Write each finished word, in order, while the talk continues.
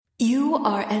You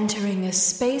are entering a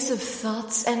space of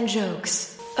thoughts and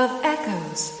jokes, of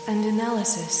echoes and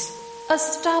analysis, a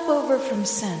stopover from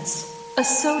sense, a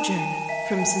sojourn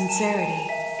from sincerity,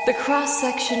 the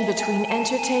cross-section between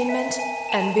entertainment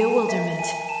and bewilderment,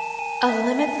 a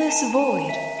limitless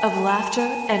void of laughter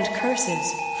and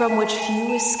curses from which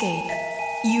few escape.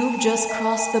 You've just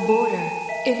crossed the border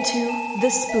into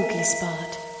the spooky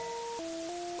spot.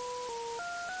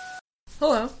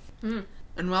 Hello,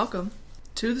 and welcome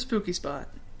to the Spooky Spot.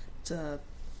 It's a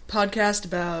podcast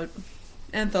about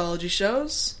anthology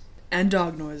shows and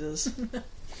dog noises.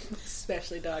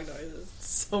 Especially dog noises.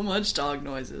 So much dog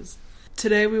noises.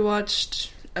 Today we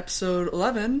watched episode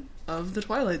 11 of The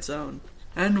Twilight Zone.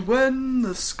 And when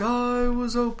the sky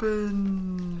was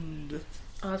opened.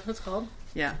 Oh, that's what it's called?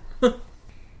 Yeah. I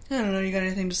don't know, you got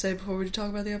anything to say before we talk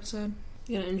about the episode?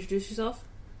 You gonna introduce yourself?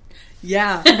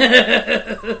 Yeah.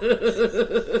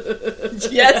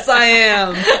 Yes, I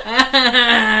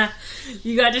am.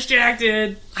 You got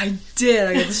distracted. I did.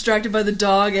 I got distracted by the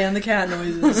dog and the cat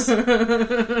noises.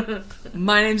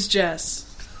 My name's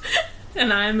Jess.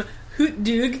 And I'm Hoot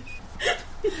Doog.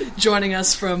 Joining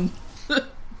us from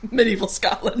medieval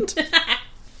Scotland. I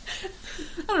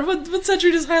don't know, what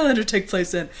century does Highlander take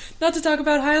place in? Not to talk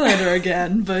about Highlander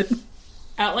again, but...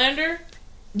 Outlander?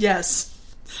 Yes.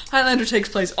 Highlander takes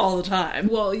place all the time.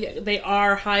 Well, yeah, they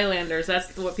are Highlanders.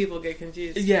 That's what people get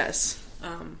confused. Yes.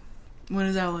 When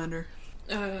is Outlander?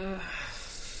 Don't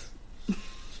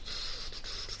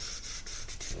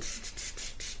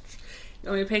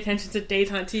we pay attention to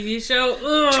daytime TV show?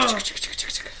 Ugh.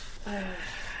 I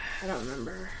don't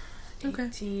remember. Okay.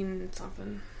 18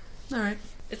 something. Alright.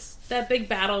 It's that big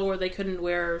battle where they couldn't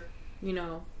wear,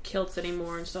 kilts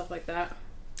anymore and stuff like that.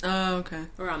 Oh, okay.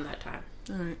 Around that time.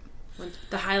 Alright. When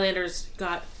the Highlanders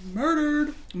got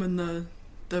murdered. When the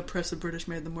oppressive British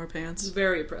made them wear pants.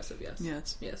 Very oppressive,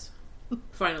 yes. Yes.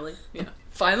 Finally, yeah.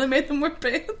 Finally made them wear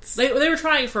pants? They were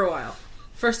trying for a while.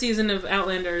 First season of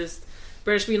Outlander is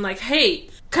British being like, hey,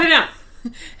 cut it out.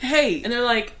 Hey. And they're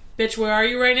like, bitch, where are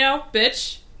you right now?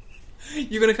 Bitch.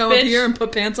 You're gonna come up here and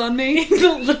put pants on me?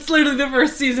 That's literally the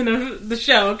first season of the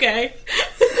show, okay?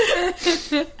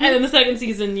 And then the second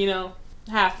season,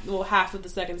 half of the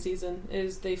second season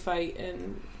is they fight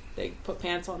and they put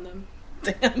pants on them.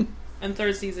 Damn. And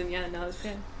third season, now there's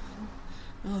pants.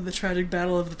 Oh, the tragic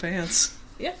battle of the pants.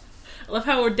 Yeah. I love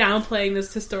how we're downplaying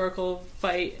this historical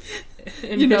fight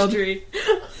in history.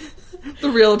 The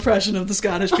real oppression of the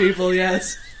Scottish people,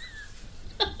 yes.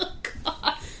 Oh,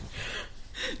 God.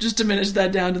 Just diminish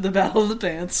that down to the battle of the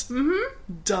pants.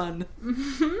 Mm-hmm. Done.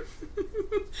 Mm-hmm.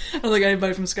 I don't think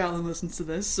anybody from Scotland listens to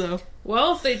this, so...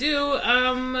 Well, if they do,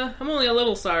 I'm only a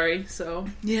little sorry, so...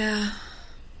 Yeah.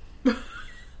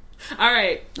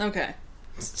 Alright. Okay.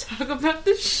 Let's talk about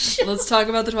the show. Let's talk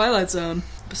about The Twilight Zone.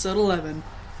 Episode 11.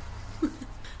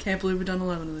 Can't believe we've done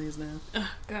 11 of these now.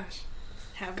 Oh, gosh.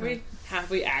 Have we? Have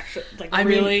we actually? I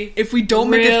mean, if we don't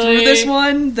make it through this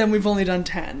one, then we've only done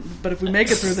 10. But if we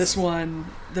make it through this one,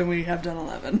 then we have done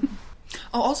 11.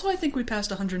 Oh, also, I think we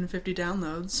passed 150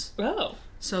 downloads. Oh.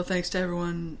 So thanks to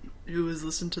everyone who has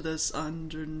listened to this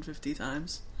 150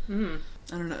 times. I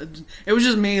don't know. It was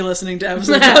just me listening to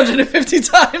episodes 150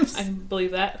 times. I can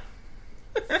believe that.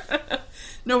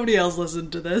 Nobody else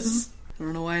listened to this. I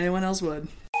don't know why anyone else would.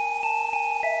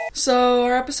 So,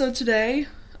 our episode today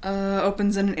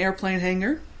opens in an airplane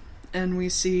hangar, and we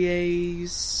see a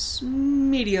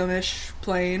medium-ish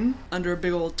plane under a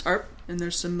big old tarp, and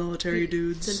there's some military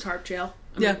dudes. It's in tarp jail.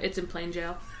 Yeah. It's in plane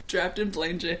jail. Trapped in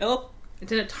plane jail.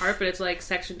 It's in a tarp, but it's like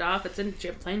sectioned off. It's in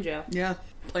plane jail. Yeah.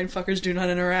 Plane fuckers do not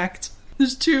interact.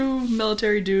 There's two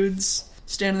military dudes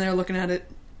standing there looking at it,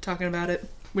 talking about it.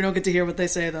 We don't get to hear what they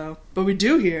say, though. But we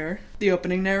do hear the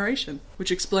opening narration,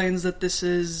 which explains that this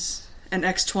is an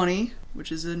X-20,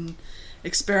 which is an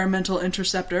experimental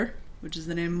interceptor, which is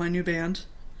the name of my new band.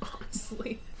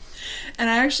 Honestly. And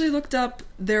I actually looked up,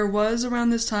 there was around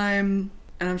this time,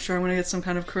 and I'm sure I'm going to get some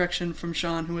kind of correction from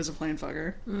Sean, who is a plane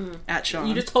fucker, at Sean.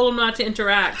 You just told him not to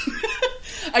interact.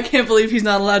 I can't believe he's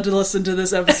not allowed to listen to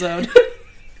this episode.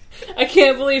 I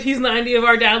can't believe he's 90 of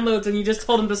our downloads and you just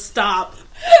told him to stop.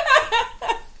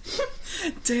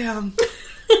 Damn.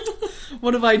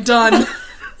 What have I done?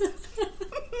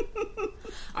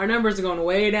 Our numbers are going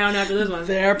way down after this one.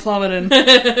 They're plummeting.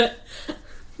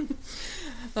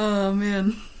 Oh,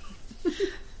 man.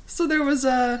 So there was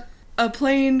a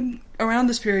plane around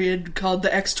this period called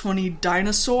the X-20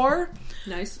 Dinosaur.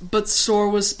 Nice. But soar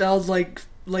was spelled like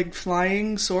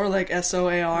flying, soar, like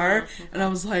S-O-A-R. Oh, okay. And I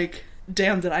was like,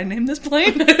 damn, did I name this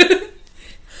plane?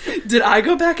 Did I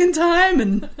go back in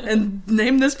time and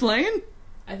name this plane?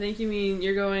 I think you mean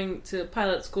you're going to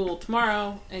pilot school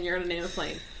tomorrow and you're going to name a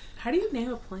plane. How do you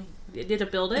name a plane? Did you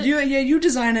build it? You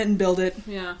design it and build it.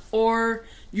 Yeah. Or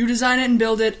you design it and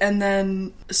build it, and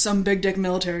then some big dick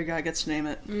military guy gets to name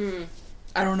it.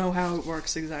 I don't know how it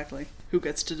works exactly. Who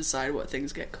gets to decide what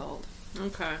things get called?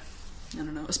 Okay. I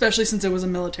don't know. Especially since it was a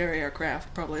military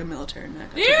aircraft. Probably a military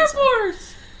mech. The Air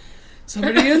Force!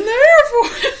 Somebody in the Air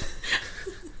Force!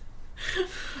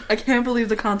 I can't believe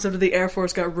the concept of the Air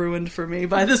Force got ruined for me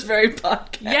by this very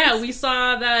podcast. Yeah, we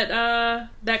saw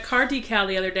that car decal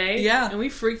the other day. Yeah. And we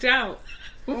freaked out.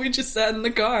 We just sat in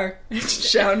the car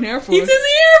shouting Air Force. He's in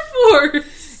the Air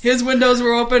Force! His windows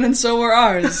were open and so were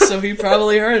ours, so he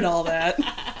probably heard all that.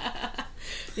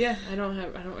 Yeah, I don't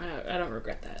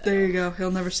regret that. There you go.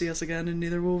 He'll never see us again, and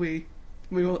neither will we.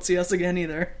 We won't see us again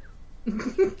either.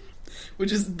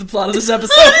 Which is the plot of this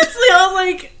episode. Honestly, I was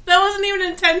like, that wasn't even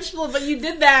intentional, but you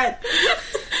did that.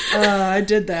 I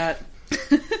did that.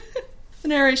 The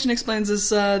narration explains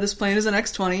this plane is an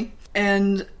X-20,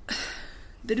 and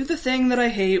they do the thing that I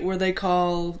hate where they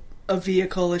call a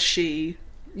vehicle a she.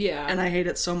 Yeah. And I hate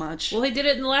it so much. Well, he did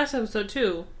it in the last episode,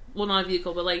 too. Well, not a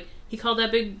vehicle, but, like, he called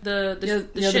that big, the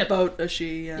ship. The boat a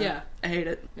she, yeah. Yeah. I hate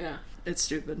it. Yeah. It's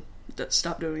stupid.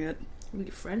 Stop doing it.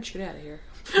 You French? Get out of here.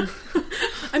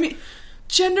 I mean,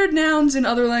 gendered nouns in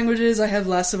other languages I have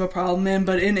less of a problem in,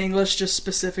 but in English just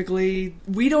specifically,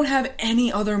 we don't have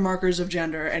any other markers of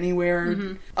gender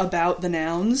anywhere about the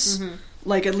nouns.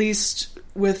 Like, at least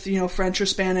with, French or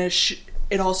Spanish,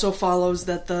 it also follows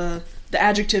that the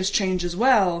adjectives change as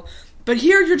well. But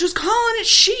here, you're just calling it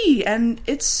she, and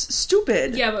it's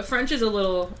stupid. Yeah, but French is a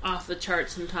little off the chart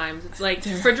sometimes. It's like,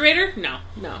 refrigerator? No,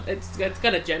 it's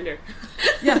got a gender.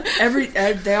 Yeah,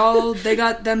 they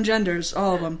got them genders,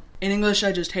 all of them. In English,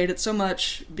 I just hate it so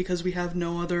much because we have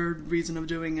no other reason of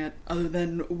doing it other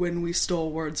than when we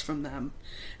stole words from them.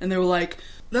 And they were like,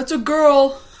 that's a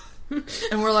girl.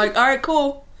 And we're like, alright,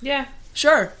 cool. Yeah.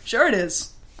 Sure it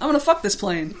is. I'm gonna fuck this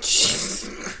plane.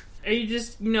 Are you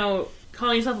just,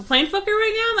 calling yourself a plane fucker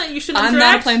right now? That you shouldn't I'm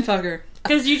not a plane fucker.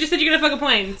 Because you just said you're gonna fuck a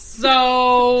plane.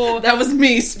 So... That was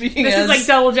me speaking This is like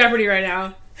double jeopardy right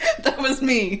now. That was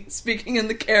me speaking in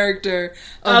the character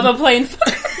of a plane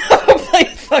fucker. Of a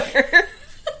plane fucker.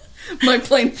 My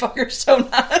plane fucker so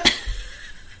not.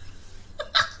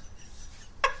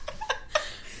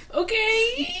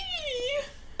 Okay.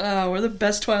 We're the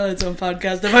best Twilight Zone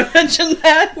podcast. Have I mentioned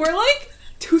that? We're like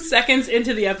 2 seconds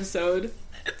into the episode.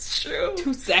 It's true.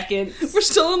 2 seconds. We're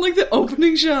still on like the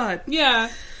opening shot. Yeah.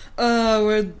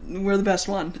 We're the best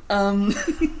one.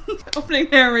 Opening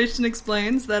narration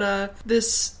explains that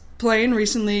this plane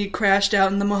recently crashed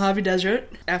out in the Mojave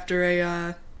Desert after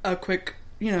a quick,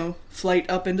 flight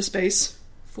up into space.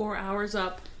 4 hours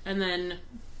up and then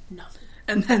nothing.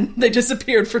 And then they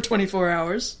disappeared for 24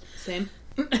 hours. Same.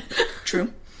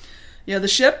 True. Yeah, the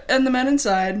ship and the men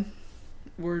inside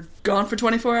were gone for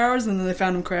 24 hours, and then they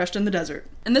found them crashed in the desert.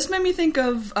 And this made me think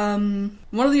of one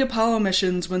of the Apollo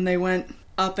missions when they went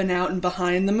up and out and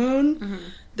behind the moon.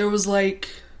 There was like...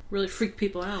 Really freaked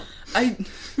people out.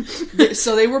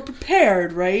 So they were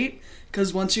prepared, right?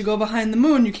 Because once you go behind the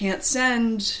moon, you can't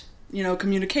send,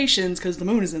 communications because the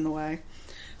moon is in the way.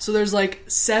 So there's like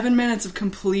 7 minutes of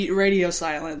complete radio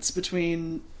silence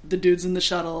between the dudes in the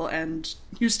shuttle and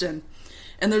Houston.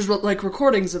 And there's like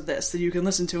recordings of this that you can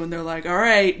listen to, and they're like, all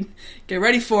right, get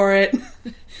ready for it.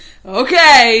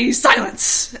 Okay,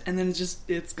 silence. And then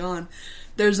it's gone.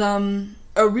 There's a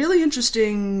really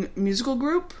interesting musical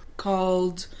group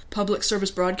called Public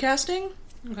Service Broadcasting.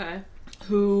 Okay.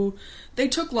 Who, they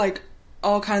took like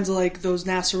all kinds of like those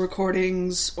NASA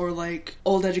recordings or like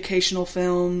old educational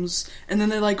films, and then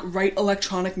they like write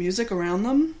electronic music around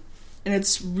them. And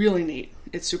it's really neat.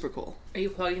 It's super cool. Are you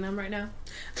plugging them right now?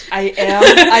 I am,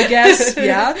 I guess,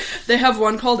 yeah. They have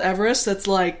one called Everest that's,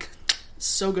 like,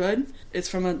 so good. It's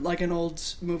from, an old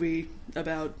movie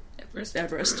about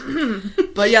Everest.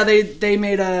 But, yeah, they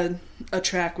made a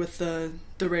track with the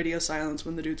radio silence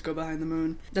when the dudes go behind the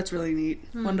moon. That's really neat.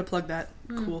 Wanted to plug that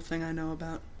cool thing I know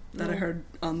about that I heard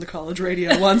on the college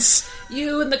radio once.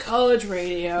 You and the college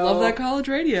radio. Love that college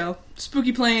radio.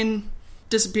 Spooky plane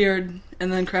disappeared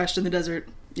and then crashed in the desert.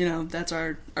 That's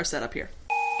our setup here.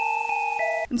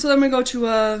 And so then we go to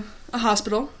a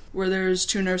hospital where there's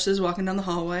 2 nurses walking down the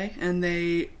hallway, and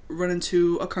they run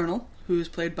into a colonel who's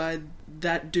played by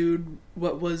that dude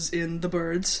what was in The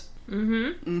Birds.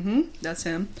 That's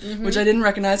him. Which I didn't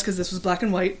recognize because this was black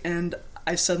and white, and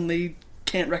I suddenly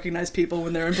can't recognize people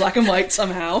when they're in black and white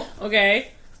somehow.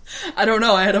 Okay. I don't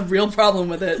know, I had a real problem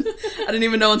with it. I didn't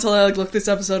even know until I looked this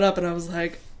episode up, and I was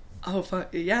like, oh, fuck,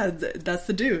 yeah, that's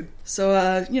the dude.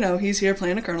 So, he's here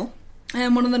playing a colonel.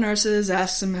 And one of the nurses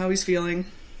asks him how he's feeling.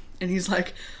 And he's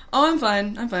like, oh, I'm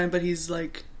fine. But he's,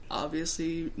 like,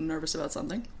 obviously nervous about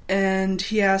something. And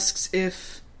he asks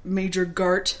if Major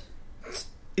Gart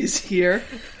is here.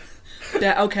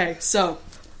 Yeah, okay, so.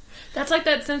 That's like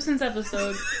that Simpsons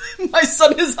episode. My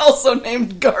son is also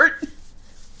named Gart.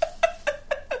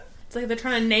 It's like they're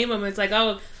trying to name him. It's like,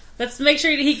 oh, let's make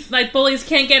sure bullies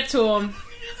can't get to him.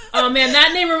 Oh man,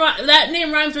 that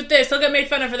name rhymes with this. He'll get made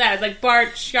fun of for that. It's like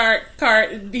Bart, Shart,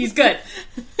 Cart. He's good.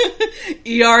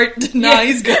 Eart. Nah,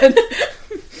 he's good.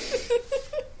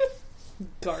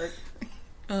 Gart.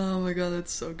 Oh my god,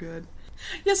 that's so good.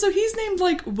 Yeah, so he's named,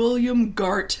 like, William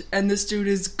Gart, and this dude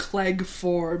is Clegg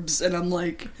Forbes, and I'm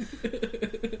like...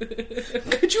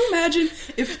 Could you imagine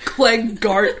if Clegg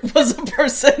Gart was a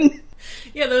person?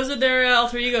 Yeah, those are their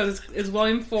alter egos, is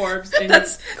William Forbes and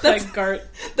Clegg Gart.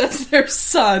 That's their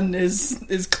son,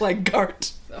 is Clegg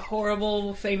Gart. A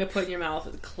horrible thing to put in your mouth,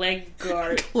 is Clegg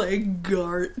Gart. Clegg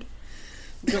Gart.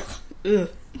 Ugh.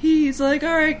 He's like,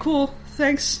 alright, cool,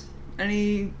 thanks. And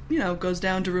he, goes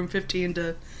down to room 15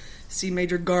 to see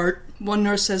Major Gart. One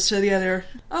nurse says to the other,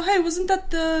 oh hey, wasn't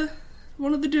that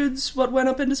one of the dudes what went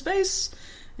up into space?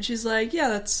 And she's like, yeah,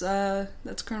 that's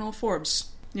Colonel Forbes.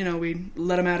 We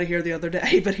let him out of here the other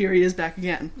day, but here he is back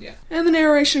again. Yeah. And the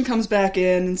narration comes back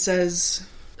in and says,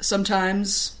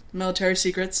 sometimes military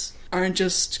secrets aren't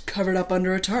just covered up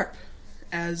under a tarp,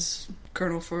 as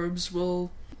Colonel Forbes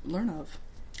will learn of.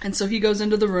 And so he goes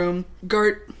into the room.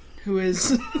 Gart, who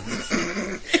is...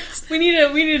 We need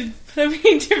a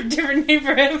different name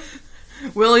for him.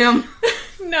 William.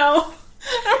 No.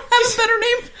 I don't have a better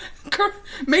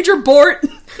name. Major Bort.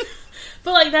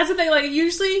 But, like, that's the thing. Like,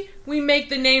 usually we make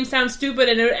the name sound stupid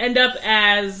and it would end up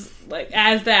as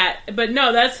that. But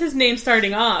no, that's his name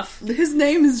starting off. His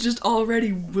name is just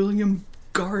already William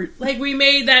Gart. Like, we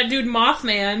made that dude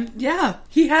Mothman. Yeah,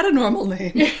 he had a normal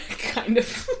name. Kind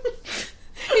of.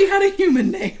 He had a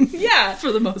human name. Yeah.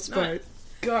 For the most part.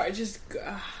 Gart,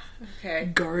 okay.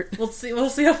 Gart. We'll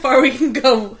see how far we can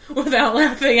go without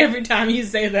laughing every time you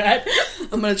say that.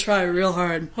 I'm gonna try real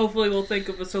hard. Hopefully we'll think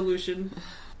of a solution.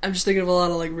 I'm just thinking of a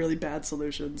lot of, like, really bad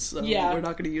solutions, so yeah. We're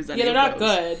not gonna use any of those. Yeah, they're not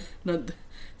good. good. No,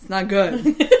 it's not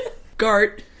good.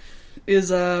 Gart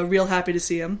is real happy to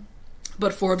see him,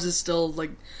 but Forbes is still,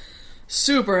 like,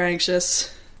 super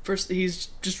anxious. First, he's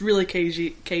just really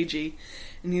cagey,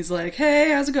 and he's like,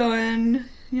 hey, how's it going?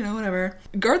 Whatever.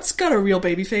 Gart's got a real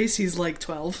baby face. He's, like,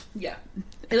 12. Yeah.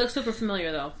 He looks super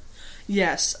familiar, though.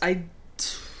 Yes, I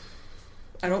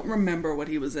don't remember what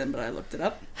he was in, but I looked it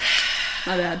up.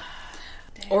 My bad.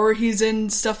 Damn. Or he's in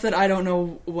stuff that I don't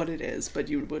know what it is, but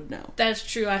you would know. That's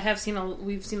true.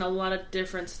 We've seen a lot of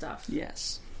different stuff.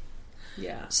 Yes.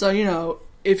 Yeah. So,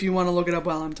 if you want to look it up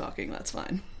while I'm talking, that's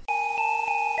fine.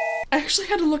 I actually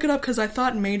had to look it up because I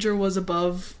thought Major was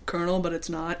above Colonel, but it's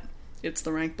not. It's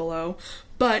the rank below.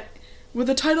 But with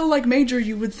a title like Major,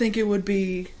 you would think it would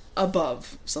be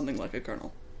above something like a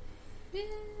Colonel.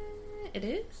 It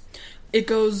is? It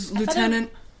goes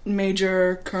Lieutenant,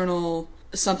 Major, Colonel,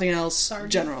 something else,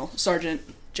 Sergeant. Sergeant,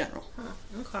 General. Huh,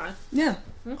 okay. Yeah.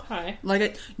 Okay.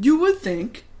 Like, you would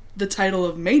think the title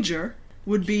of Major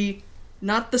would be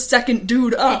not the second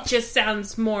dude up. It just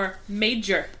sounds more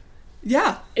major.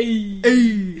 Yeah. Ay.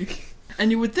 Ay.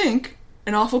 And you would think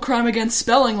an awful crime against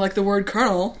spelling, like the word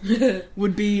Colonel,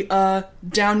 would be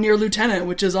down near Lieutenant,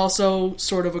 which is also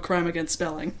sort of a crime against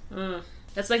spelling.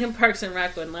 That's like in Parks and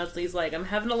Rec when Leslie's like, I'm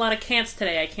having a lot of can'ts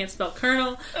today. I can't spell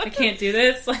Colonel. I can't do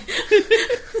this.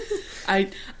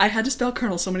 I had to spell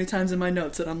Colonel so many times in my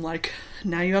notes that I'm like,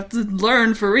 now you have to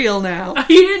learn for real now.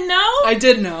 You didn't know? I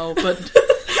did know, but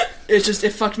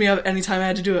it fucked me up anytime I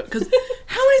had to do it. Because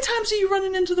how many times are you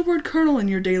running into the word Colonel in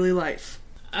your daily life?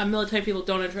 Military people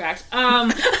don't interact.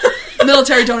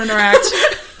 Military don't interact.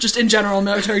 Just in general,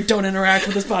 military don't interact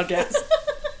with this podcast.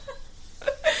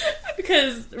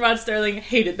 Because Rod Sterling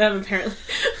hated them, apparently.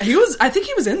 I think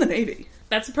he was in the Navy.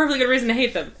 That's a perfectly good reason to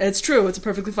hate them. It's true. It's a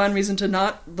perfectly fine reason to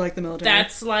not like the military.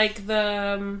 That's like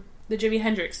the Jimi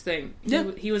Hendrix thing.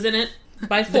 Yeah. He was in it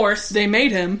by force. They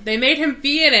made him. They made him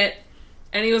be in it,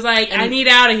 and he was like, I need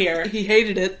out of here. He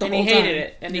hated it the whole time. And he hated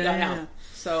it, and he got out.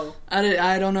 So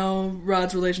I don't know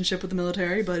Rod's relationship with the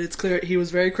military, but it's clear he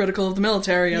was very critical of the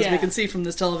military, as we can see from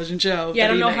this television show. Yeah, I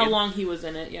don't know how long he was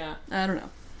in it, yeah. I don't know.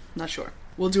 Not sure.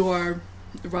 We'll do our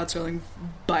Rod Sterling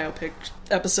biopic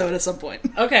episode at some point.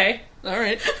 Okay.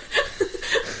 Alright.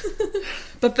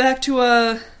 But back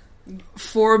to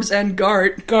Forbes and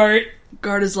Gart.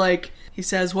 Gart is like, he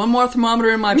says, one more thermometer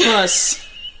in my puss,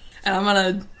 and I'm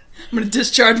gonna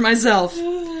discharge myself.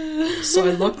 So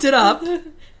I looked it up.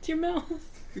 It's your mouth.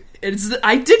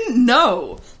 I didn't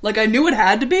know. Like, I knew it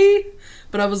had to be,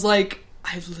 But I was like,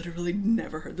 I've literally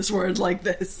never heard this word like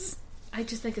this. I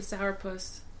just think it's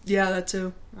sourpuss. Yeah, that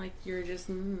too. Like, you're just,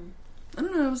 I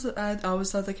don't know, I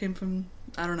always thought that came from,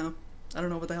 I don't know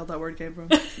what the hell that word came from.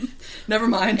 Never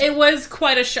mind. It was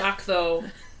quite a shock, though.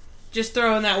 Just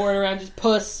throwing that word around, just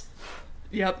puss.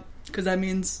 Yep, because that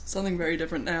means something very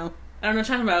different now. I don't know what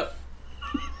you're talking about.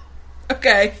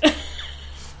 Okay.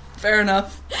 Fair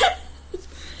enough.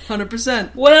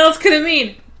 100%. What else could it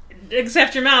mean?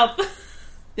 Except your mouth.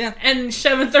 Yeah. And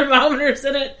shoving thermometers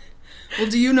in it. Well,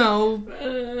 do you know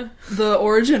the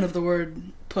origin of the word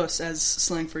puss as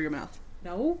slang for your mouth?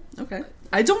 No. Okay.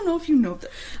 I don't know if you know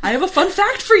that. I have a fun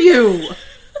fact for you!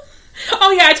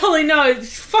 Oh yeah, I totally know.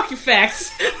 Fuck your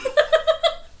facts.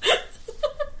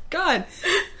 God.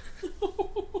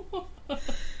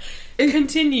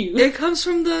 Continue. It comes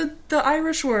from the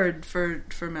Irish word for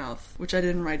mouth, which I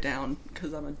didn't write down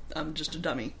because I'm just a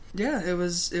dummy. Yeah, it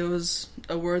was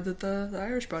a word that the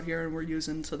Irish brought here and were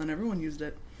using, so then everyone used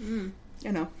it. You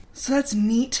know. So that's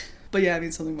neat. But yeah, it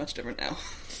means something much different now.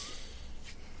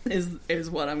 is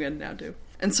what I'm getting down to.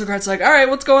 And so Gart's like, alright,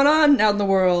 what's going on out in the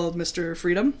world, Mr.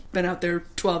 Freedom? Been out there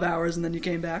 12 hours and then you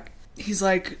came back. He's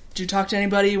like, did you talk to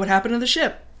anybody? What happened to the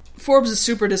ship? Forbes is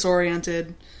super disoriented.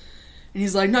 And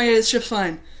he's like, no, yeah, the ship's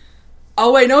fine.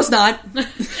 Oh, wait, no, it's not.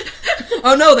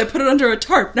 Oh, no, they put it under a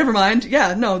tarp. Never mind.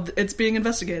 Yeah, no, it's being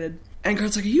investigated. And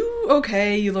Gart's like, are you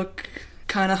okay? You look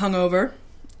kind of hungover.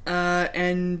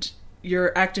 And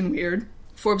you're acting weird.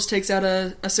 Forbes takes out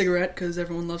a cigarette, because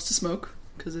everyone loves to smoke,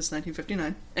 because it's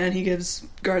 1959. And he gives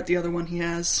Gart the other one he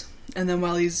has. And then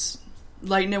while he's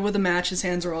lighting it with a match, his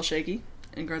hands are all shaky.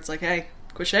 And Gart's like, hey,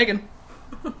 quit shaking.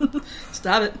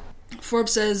 Stop it.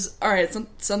 Forbes says, alright,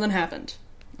 something happened.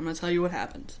 I'm going to tell you what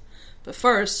happened. But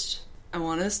first, I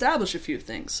want to establish a few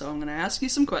things, so I'm going to ask you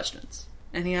some questions.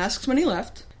 And he asks when he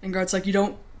left. And Gart's like, you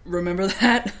don't remember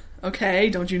that? Okay,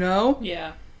 don't you know?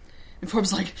 Yeah. And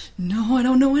Forbes like, no, I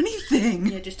don't know anything.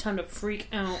 Yeah, just time to freak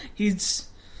out. He's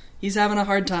having a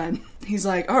hard time. He's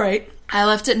like, alright, I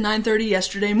left at 9:30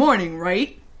 yesterday morning,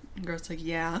 right? And Gart's like,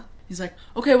 yeah. He's like,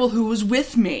 okay, well, who was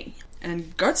with me?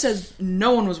 And Gart says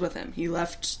no one was with him. He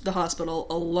left the hospital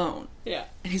alone. Yeah.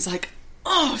 And he's like,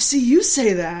 oh, see, you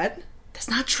say that. That's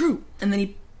not true. And then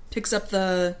he picks up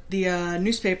the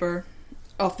newspaper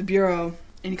off the bureau,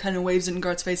 and he kind of waves it in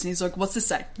Gart's face, and he's like, what's this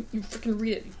say? You freaking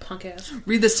read it, you punk ass.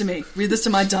 Read this to me. Read this to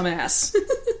my dumb ass.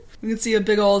 We can see a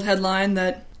big old headline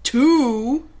that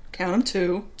two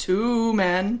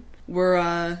men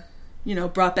were,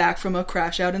 brought back from a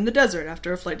crash out in the desert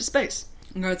after a flight to space.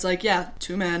 And Gart's like, yeah,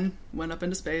 2 men went up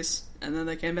into space, and then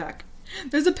they came back.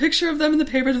 There's a picture of them in the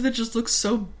paper that just looks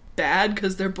so bad,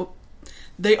 because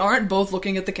they aren't both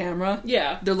looking at the camera.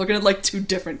 Yeah. They're looking at, 2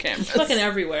 different cameras. Just fucking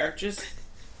everywhere.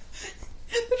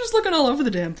 They're just looking all over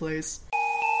the damn place.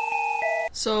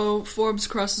 So, Forbes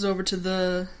crosses over to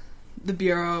the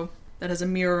bureau that has a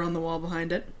mirror on the wall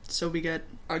behind it. So we get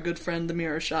our good friend the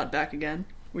mirror shot back again,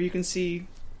 where you can see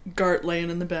Gart laying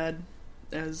in the bed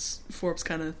as Forbes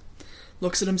kind of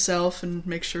looks at himself and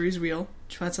makes sure he's real.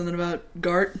 Did you find something about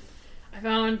Gart? I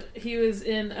found he was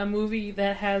in a movie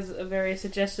that has a very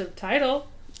suggestive title.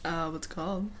 What's it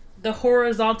called? The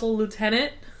Horizontal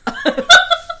Lieutenant.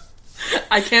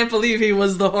 I can't believe he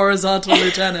was the Horizontal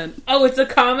Lieutenant. Oh, it's a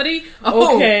comedy?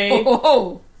 Okay.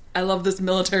 Oh. I love this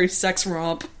military sex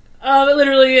romp. Oh, it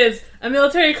literally is. A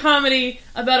military comedy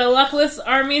about a luckless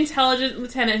Army intelligence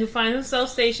lieutenant who finds himself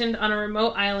stationed on a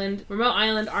remote island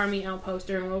Army outpost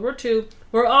during World War II,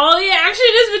 where all the action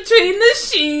is between the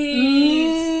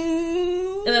sheets.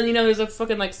 And then, there's a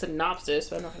fucking, synopsis,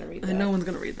 but I'm not going to read that. No one's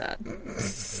going to read that.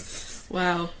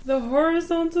 Wow. The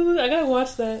Horizontal... I gotta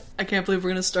watch that. I can't believe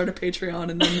we're going to start a Patreon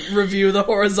and then review the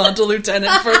Horizontal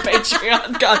Lieutenant for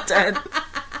Patreon content.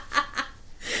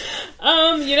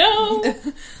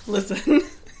 Listen.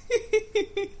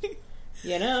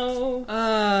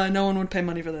 No one would pay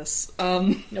money for this.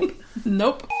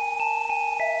 Nope.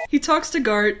 He talks to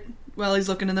Gart while he's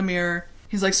looking in the mirror.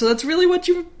 He's like, so that's really what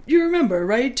you remember,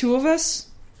 right? 2 of us?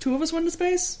 2 of us went to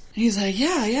space? And he's like,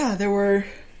 yeah, there were,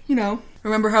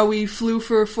 remember how we flew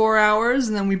for 4 hours,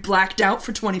 and then we blacked out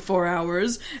for 24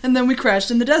 hours, and then we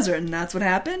crashed in the desert, and that's what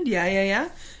happened? Yeah.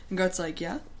 And Gart's like,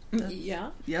 yeah.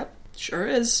 Yeah. Yep, sure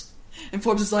is. And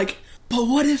Forbes is like, but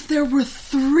what if there were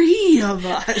 3 of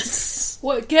us?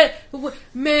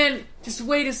 Man, just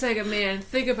wait a second, man.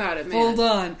 Think about it, man. Hold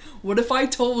on. What if I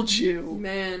told you?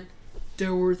 Man.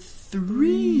 There were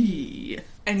 3.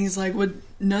 And he's like,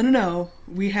 no.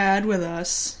 We had with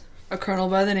us a colonel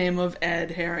by the name of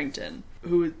Ed Harrington,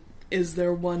 who is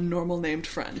their one normal named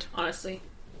friend. Honestly,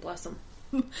 bless him.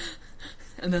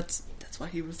 And that's why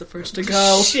he was the first to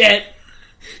go. Shit.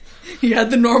 He had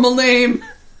the normal name.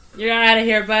 You're out of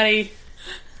here, buddy.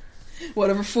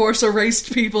 Whatever force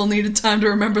erased people needed time to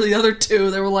remember the other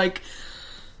two. They were like...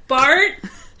 Bart?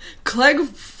 Clegg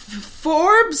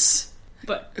Forbes?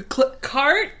 But...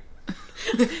 Cart?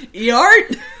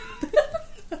 Yart?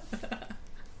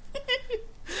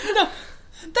 No,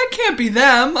 that can't be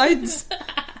them.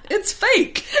 It's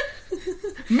fake.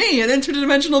 Me, an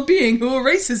interdimensional being who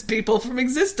erases people from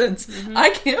existence. Mm-hmm.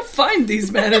 I can't find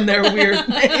these men and their weird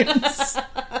names.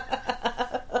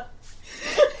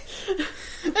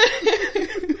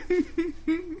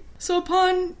 So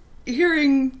upon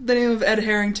hearing the name of Ed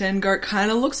Harrington, Gart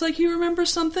kind of looks like he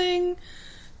remembers something,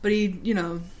 but he,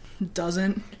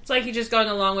 doesn't. It's like he's just going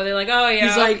along with it, like, oh yeah,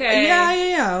 he's like, okay.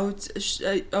 Yeah.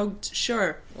 Oh,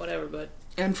 sure. Whatever, bud.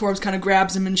 And Forbes kind of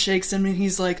grabs him and shakes him, and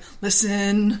he's like,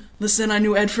 listen, I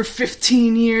knew Ed for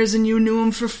 15 years, and you knew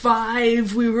him for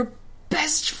 5. We were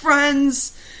best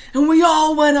friends, and we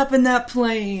all went up in that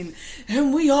plane,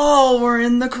 and we all were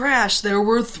in the crash. There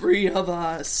were 3 of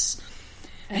us.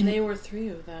 And they were 3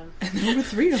 of them. And there were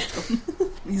 3 of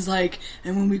them. He's like,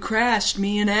 and when we crashed,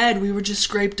 me and Ed, we were just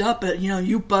scraped up, but,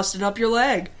 you busted up your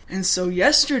leg. And so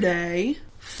yesterday,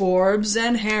 Forbes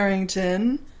and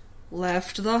Harrington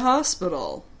left the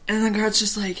hospital. And the guard's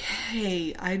just like,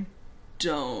 hey, I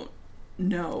don't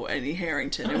know any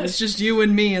Harrington. It was just you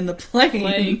and me in the plane.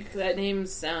 Like, that name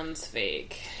sounds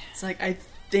fake. It's like, I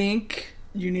think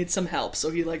you need some help. So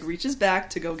he, reaches back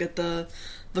to go get the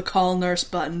call nurse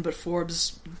button, but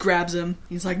Forbes grabs him.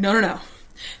 He's like, no.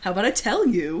 How about I tell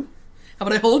you? How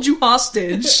about I hold you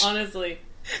hostage? Honestly.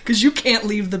 Because you can't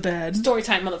leave the bed. Story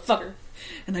time, motherfucker.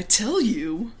 And I tell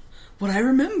you what I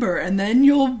remember, and then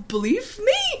you'll believe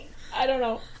me? I don't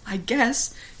know. I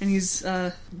guess. And he's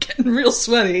getting real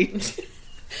sweaty.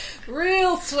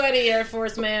 Real sweaty Air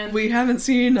Force man. We haven't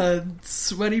seen a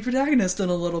sweaty protagonist in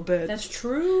a little bit. That's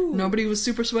true. Nobody was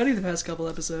super sweaty the past couple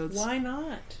episodes. Why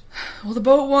not? Well, the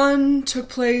boat one took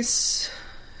place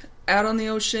out on the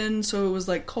ocean, so it was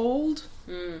cold.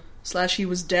 / he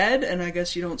was dead, and I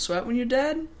guess you don't sweat when you're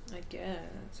dead. I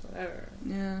guess, whatever.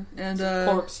 Yeah, and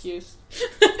poor excuse.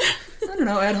 I don't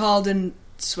know. Ed Hall didn't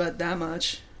sweat that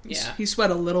much. Yeah, he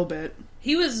sweat a little bit.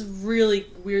 He was really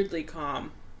weirdly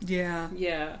calm. Yeah.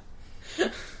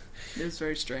 It was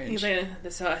very strange. He's like,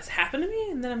 this has happened to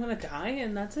me, and then I'm gonna die,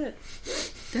 and that's it.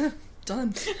 Yeah,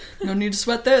 done. No need to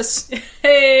sweat this.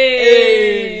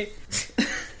 Hey!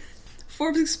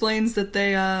 Forbes explains that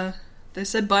they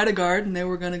said bye to Guard, and they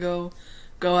were gonna go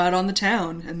out on the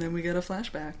town, and then we get a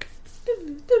flashback.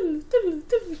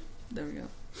 There we go.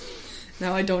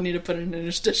 Now I don't need to put in an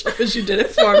interstitial because you did it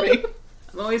for me.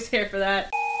 I'm always here for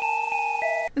that.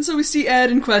 And so we see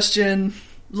Ed in question,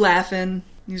 laughing.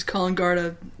 He's calling Guard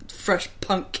a fresh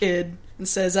punk kid and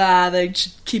says, they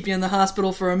should keep you in the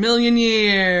hospital for 1,000,000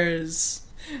 years.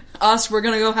 Us, we're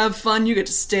gonna go have fun. You get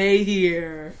to stay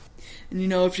here. And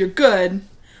if you're good,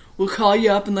 we'll call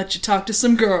you up and let you talk to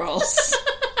some girls.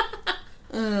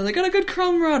 They got a good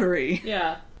camaraderie.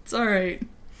 Yeah. It's alright.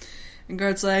 And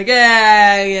Guard's like,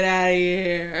 get out of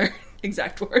here.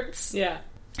 Exact words. Yeah.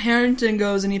 Harrington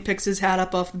goes and he picks his hat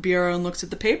up off the bureau and looks at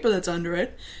the paper that's under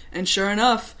it. And sure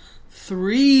enough,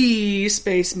 3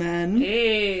 spacemen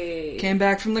came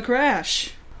back from the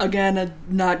crash. Again, a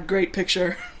not great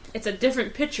picture. It's a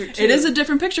different picture, too. It is a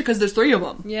different picture because there's 3 of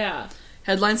them. Yeah.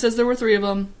 Headline says there were 3 of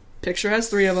them. Picture has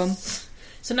 3 of them.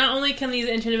 So not only can these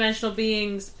interdimensional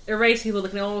beings erase people, they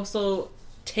can also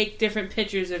take different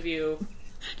pictures of you.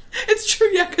 It's true,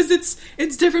 yeah, because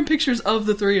it's different pictures of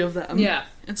the 3 of them. Yeah.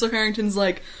 And so Harrington's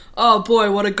like, oh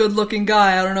boy, what a good-looking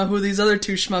guy. I don't know who these other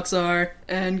 2 schmucks are.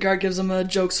 And Gart gives him a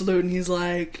joke salute, and he's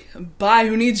like, bye,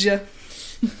 who needs you?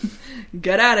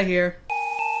 Get out of here.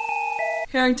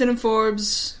 Harrington and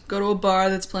Forbes go to a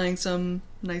bar that's playing some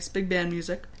nice big band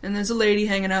music. And there's a lady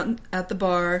hanging out at the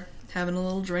bar, having a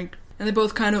little drink. And they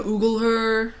both kind of oogle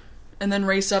her, and then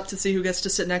race up to see who gets to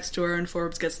sit next to her, and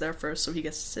Forbes gets there first, so he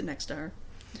gets to sit next to her.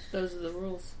 Those are the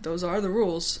rules. Those are the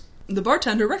rules. The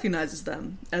bartender recognizes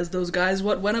them as those guys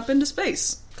what went up into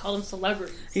space. Call them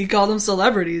celebrities. He called them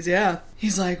celebrities, yeah.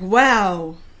 He's like,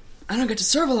 wow, I don't get to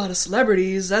serve a lot of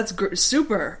celebrities. That's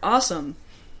super, awesome.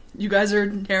 You guys are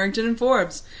Harrington and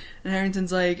Forbes. And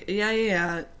Harrington's like,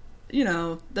 yeah.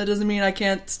 That doesn't mean I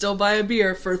can't still buy a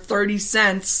beer for 30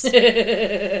 cents.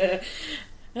 It's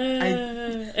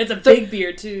a big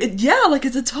beer, too.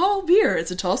 It's a tall beer.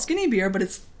 It's a tall, skinny beer, but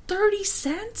it's 30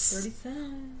 cents? 30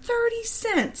 cents. 30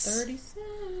 cents. 30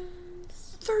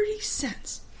 cents. 30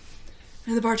 cents.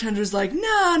 And the bartender's like,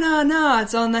 no,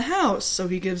 it's on the house. So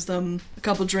he gives them a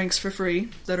couple drinks for free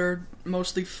that are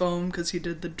mostly foam because he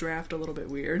did the draft a little bit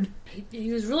weird.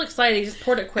 He was real excited. He just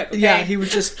poured it quick, okay? Yeah, he would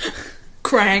just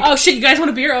crank. Oh shit, you guys want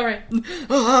a beer? Alright.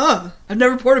 I've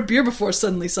never poured a beer before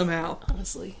suddenly somehow.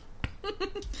 Honestly.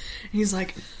 He's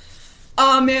like,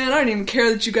 oh man, I didn't even care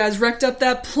that you guys wrecked up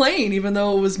that plane even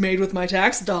though it was made with my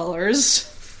tax dollars.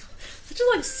 Such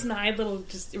a snide little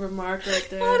just remark right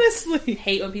there. Honestly.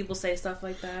 Hate when people say stuff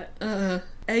like that.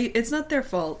 It's not their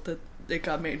fault that it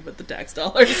got made with the tax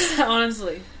dollars.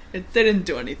 Honestly. They didn't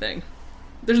do anything.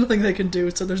 There's nothing they can do,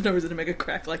 so there's no reason to make a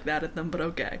crack like that at them, but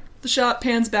okay. The shot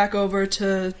pans back over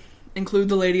to include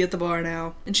the lady at the bar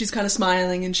now, and she's kind of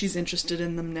smiling and she's interested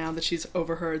in them now that she's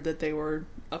overheard that they were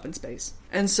up in space.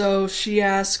 And so she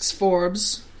asks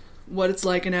Forbes what it's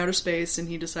like in outer space, and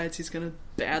he decides he's gonna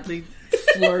badly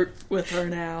flirt with her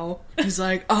now. He's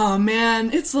like, oh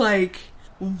man, it's like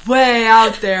way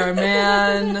out there,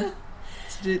 man.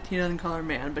 He doesn't call her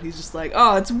man, but he's just like,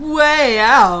 oh, it's way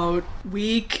out.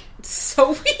 Weak.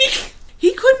 So weak.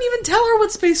 He couldn't even tell her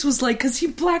what space was like because he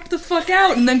blacked the fuck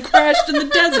out and then crashed in the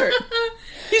desert.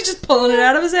 He's just pulling it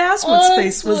out of his ass what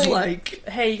space was like.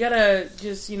 Hey, you gotta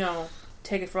just,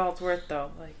 take it for all it's worth, though.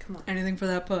 Like, come on. Anything for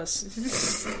that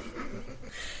puss.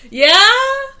 Yeah?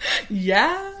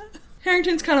 Yeah?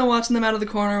 Harrington's kind of watching them out of the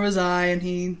corner of his eye, and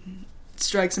he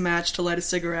strikes a match to light a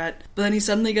cigarette. But then he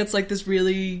suddenly gets this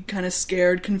really kind of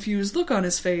scared, confused look on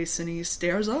his face, and he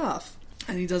stares off.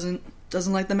 And he doesn't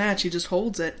light the match, he just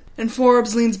holds it. And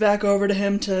Forbes leans back over to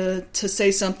him to say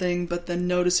something, but then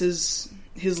notices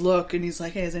his look, and he's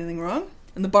like, hey, is anything wrong?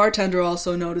 And the bartender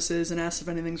also notices and asks if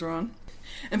anything's wrong.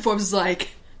 And Forbes is like,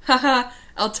 haha,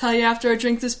 I'll tell you after I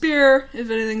drink this beer.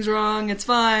 If anything's wrong, it's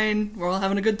fine. We're all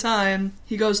having a good time.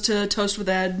 He goes to toast with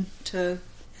Ed to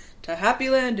happy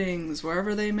landings,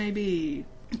 wherever they may be.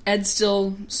 Ed's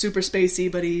still super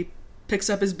spacey, but he picks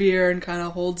up his beer and kind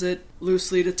of holds it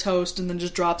loosely to toast and then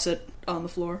just drops it on the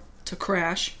floor to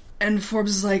crash. And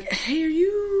Forbes is like, hey, are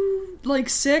you,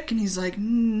 sick? And he's like,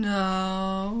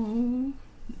 no,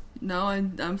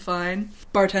 I'm fine.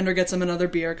 Bartender gets him another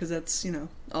beer because that's,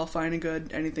 all fine and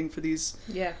good. Anything for these...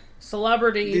 Yeah.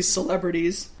 Celebrities. These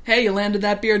celebrities. Hey, you landed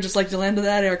that beer just like you landed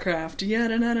that aircraft.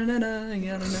 Yada-na-na-na-na,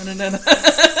 yada-na-na-na-na.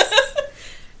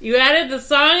 You added the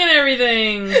song and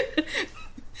everything.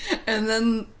 And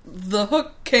then the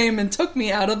hook came and took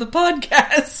me out of the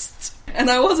podcast. And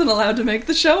I wasn't allowed to make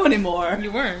the show anymore.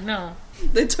 You weren't, no.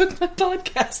 They took my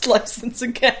podcast license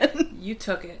again. You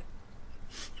took it.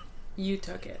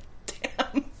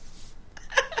 Damn.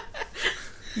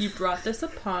 You brought this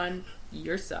upon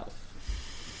yourself.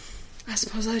 I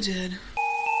suppose I did.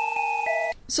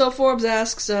 So Forbes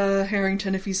asks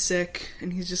Harrington if he's sick,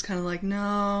 and he's just kind of like,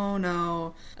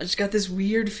 no, I just got this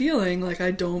weird feeling like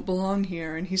I don't belong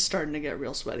here, and he's starting to get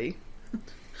real sweaty.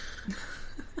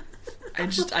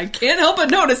 I can't help but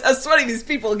notice how sweaty these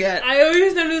people get. I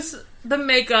always notice the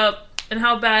makeup and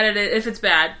how bad it is, if it's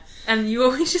bad, and you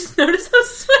always just notice how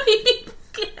sweaty people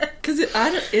get. Because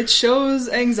it shows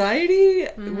anxiety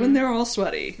when they're all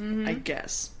sweaty, I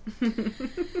guess.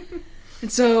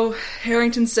 And so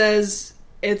Harrington says,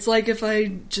 it's like if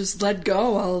I just let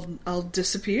go, I'll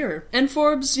disappear. And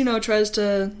Forbes, tries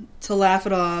to laugh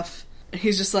it off.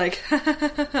 He's just like,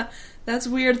 that's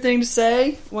a weird thing to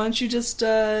say. Why don't you just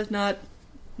not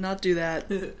do that?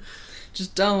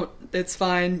 Just don't. It's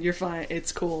fine. You're fine.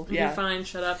 It's cool. Yeah. You're fine.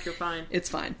 Shut up. You're fine. It's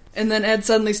fine. And then Ed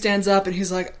suddenly stands up and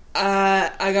he's like,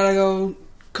 I gotta go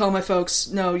call my folks.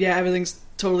 No, yeah, everything's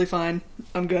totally fine.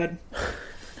 I'm good.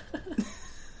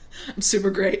 I'm super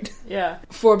great. Yeah.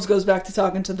 Forbes goes back to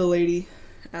talking to the lady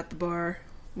at the bar.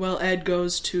 Well, Ed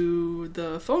goes to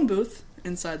the phone booth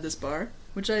inside this bar,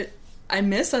 which I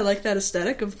miss. I like that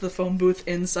aesthetic of the phone booth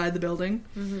inside the building.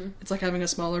 Mm-hmm. It's like having a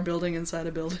smaller building inside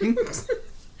a building.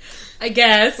 I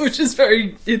guess. Which is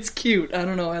it's cute. I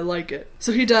don't know, I like it.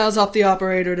 So he dials up the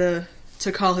operator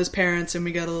to call his parents, and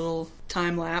we get a little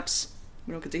time lapse.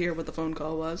 We don't get to hear what the phone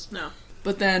call was. No.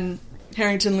 But then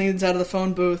Harrington leans out of the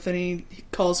phone booth, and he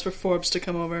calls for Forbes to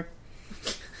come over.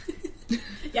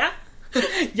 Yeah?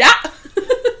 Yeah!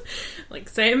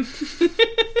 Same.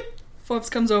 Forbes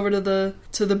comes over to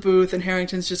the booth, and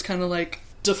Harrington's just kind of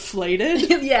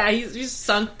deflated. Yeah, he's just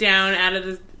sunk down out of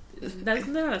the...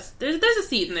 There's a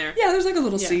seat in there. Yeah, there's a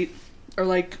little seat. Or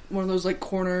one of those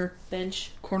corner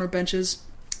benches.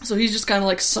 So he's just kind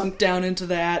of sunk down into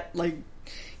that,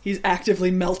 he's actively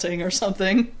melting or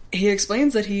something. He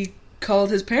explains that he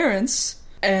called his parents,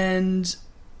 and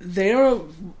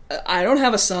I don't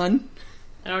have a son.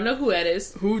 I don't know who Ed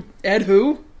is. Ed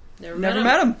who? Never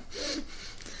met him.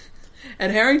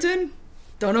 Ed Harrington?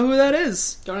 Don't know who that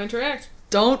is. Don't interact.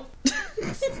 don't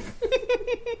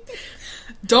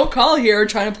don't call here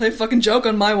trying to play a fucking joke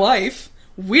on my wife.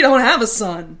 We don't have a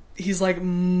son. He's like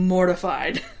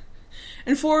mortified.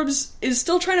 And Forbes is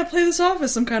still trying to play this off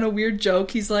as some kind of weird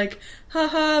joke. He's like,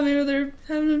 haha, maybe they're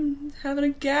having a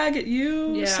gag at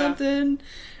you or something. And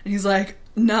he's like,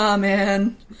 nah,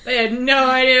 man. They had no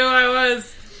idea who I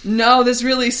was. No, this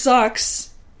really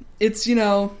sucks. It's,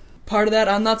 part of that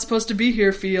I'm not supposed to be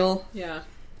here feel. Yeah.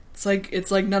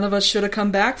 It's like none of us should have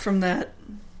come back from that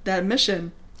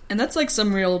mission. And that's like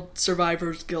some real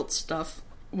survivor's guilt stuff.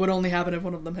 Would only happen if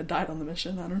one of them had died on the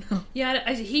mission. I don't know.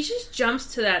 Yeah, he just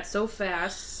jumps to that so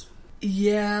fast.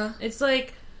 Yeah. It's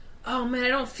like, oh man, I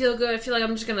don't feel good. I feel like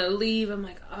I'm just gonna leave. I'm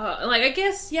like, oh. Like, I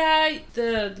guess, yeah,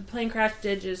 the plane crash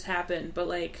did just happen, but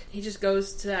like, he just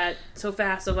goes to that so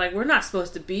fast of like, we're not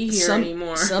supposed to be here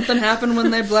anymore. Something happened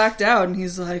when they blacked out, and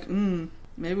he's like,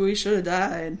 maybe we should have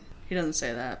died. He doesn't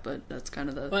say that, but that's kind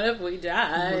of the... What if we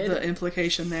died? The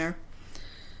implication there.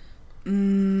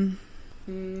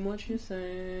 What you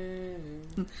say?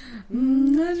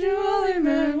 That you only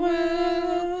meant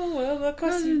well. Well, of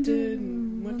course you did.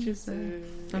 What you say?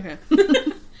 Okay.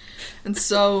 And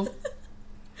so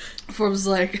Forbes is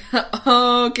like,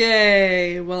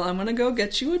 okay, well, I'm gonna go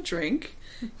get you a drink.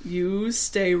 You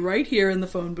stay right here in the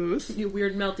phone booth. You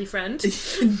weird melty friend.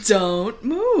 Don't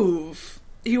move.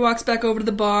 He walks back over to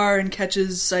the bar and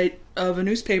catches sight of a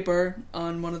newspaper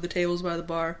on one of the tables by the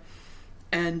bar.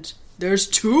 And there's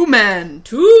 2 men.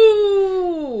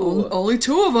 2! Only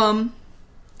 2 of them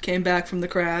came back from the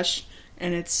crash.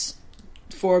 And it's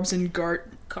Forbes and Cart.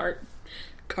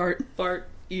 Bart.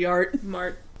 Eart.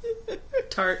 Mart.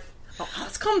 Tart. Oh,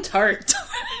 let's call him Tart.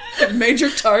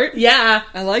 Major Tart? Yeah.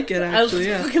 I like it,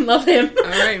 actually, I fucking love him.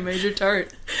 Alright, Major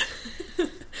Tart.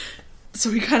 So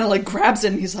he kind of like grabs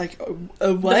it and he's like,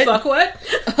 what? The fuck what?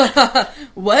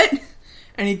 What?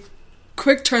 And he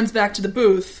quick turns back to the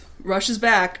booth, rushes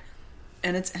back,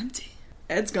 and it's empty.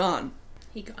 Ed's gone.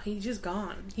 He's just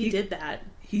gone. He did that.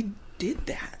 He did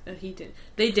that. He did.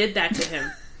 They did that to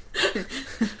him.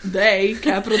 They,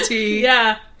 capital T.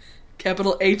 Yeah.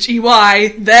 Capital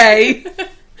H-E-Y, they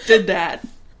did that.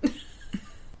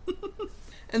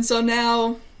 And so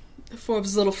now Forbes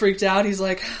is a little freaked out. He's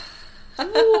like,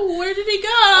 ooh, where did he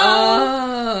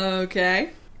go?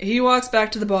 Okay. He walks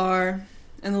back to the bar,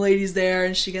 and the lady's there,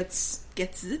 and she gets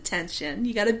his attention.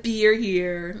 You got a beer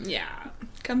here. Yeah.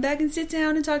 Come back and sit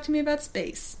down and talk to me about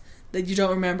space. That you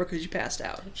don't remember because you passed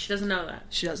out. She doesn't know that.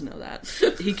 She doesn't know that.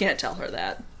 He can't tell her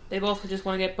that. They both just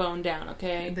want to get boned down,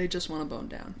 okay? They just want to bone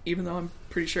down. Even though I'm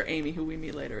pretty sure Amy, who we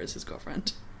meet later, is his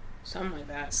girlfriend. Something like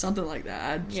that. Something like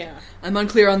that. Yeah. I'm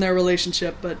unclear on their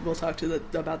relationship, but we'll talk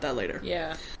about that later.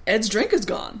 Yeah. Ed's drink is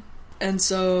gone. And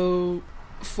so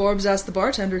Forbes asked the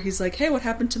bartender, he's like, hey, what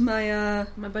happened to my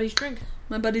buddy's drink?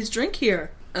 My buddy's drink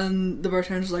here. And the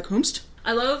bartender's like, Whomst?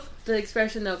 I love the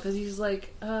expression, though, because he's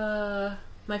like, my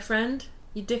friend,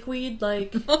 you dickweed,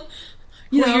 like...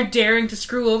 You're daring to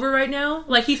screw over right now?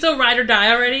 Like, he's so ride or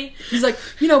die already. He's like,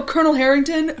 Colonel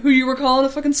Harrington, who you were calling a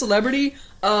fucking celebrity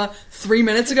 3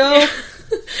 minutes ago?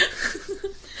 Yeah.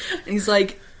 And he's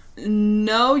like,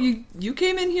 no, you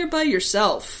came in here by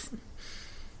yourself.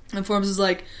 And Forbes is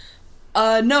like,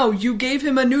 no, you gave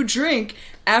him a new drink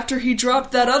after he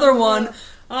dropped that other one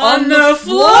on the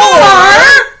floor!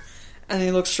 And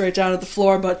he looks straight down at the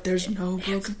floor, but there's no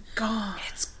broken... It's gone.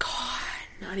 It's gone.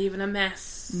 Not even a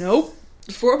mess. Nope.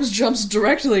 Forbes jumps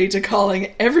directly to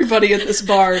calling everybody at this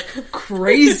bar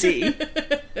crazy.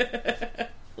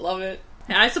 Love it.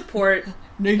 I support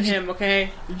him,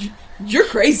 okay? You're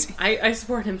crazy. I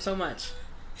support him so much.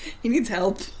 He needs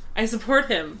help. I support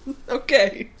him.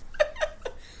 Okay.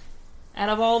 Out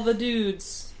of all the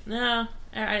dudes. No.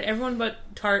 Everyone but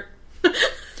Tart.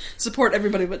 Support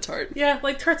everybody but Tart. Yeah,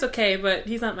 like Tart's okay, but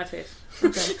he's not my fave.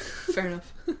 Okay. Fair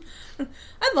enough.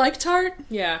 I like Tart.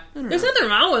 Yeah. There's nothing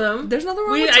wrong with him. There's nothing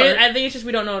wrong with Tart. I think it's just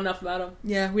we don't know enough about him.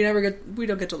 Yeah, we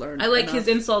don't get to learn. I like his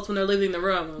insults when they're leaving the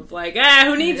room. Of like,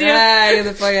 who needs you? Get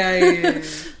the fuck out of here.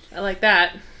 I like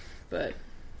that. But,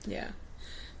 yeah.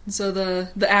 So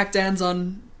the act ends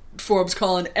on Forbes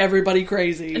calling everybody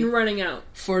crazy. And running out.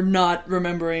 For not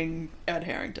remembering Ed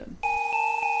Harrington.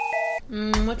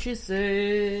 What you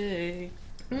say?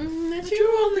 That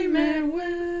you only meant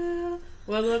well.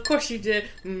 Well, of course you did.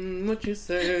 What you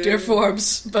say? Dear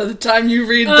Forbes, by the time you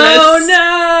read this... Oh,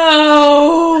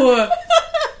 no!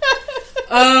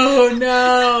 Oh,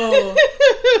 no!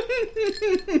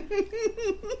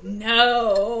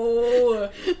 No!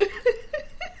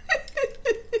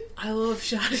 I love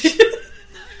shot you.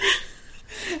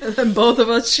 And then both of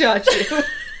us shot you.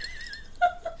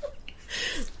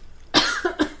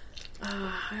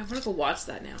 I want to go watch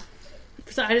that now.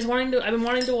 Because I've been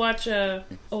wanting to watch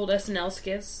old SNL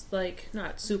skits, like,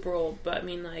 not super old, but I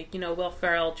mean, like, Will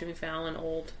Ferrell, Jimmy Fallon,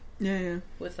 old. Yeah.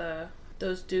 With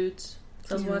those dudes.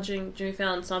 So I was watching Jimmy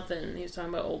Fallon something, and he was talking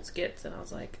about old skits, and I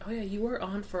was like, oh yeah, you were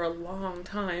on for a long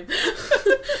time.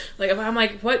 I'm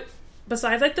like, what?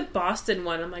 Besides, like, the Boston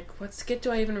one, I'm like, what skit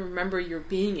do I even remember you're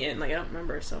being in? Like, I don't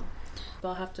remember, so... But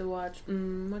I'll have to watch,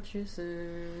 what you say?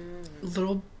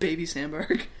 Little baby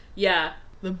Sandberg. Yeah.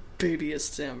 The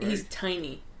babyest Sandberg. He's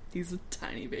tiny. He's a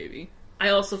tiny baby. I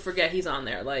also forget he's on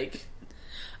there, like...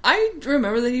 I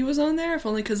remember that he was on there, if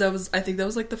only because I think that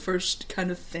was, like, the first kind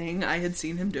of thing I had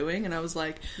seen him doing, and I was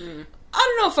like, I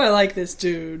don't know if I like this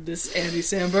dude, this Andy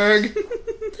Samberg.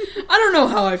 I don't know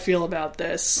how I feel about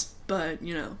this, but,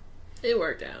 It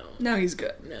worked out. Now he's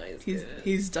good.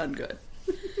 He's done good.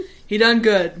 He done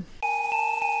good.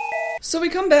 So we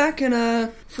come back,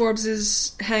 and, Forbes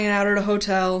is hanging out at a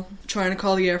hotel, trying to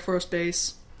call the Air Force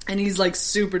Base. And he's, like,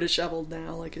 super disheveled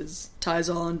now, like, his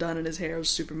tie's all undone and his hair is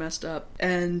super messed up.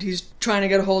 And he's trying to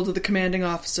get a hold of the commanding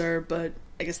officer, but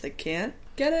I guess they can't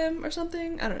get him or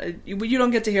something? I don't know. You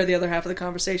don't get to hear the other half of the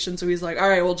conversation, so he's like,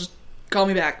 alright, well, just call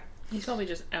me back. He's probably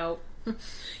just out.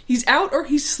 He's out or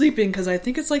he's sleeping, because I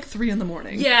think it's, like, 3 a.m.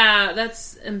 Yeah,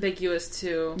 that's ambiguous,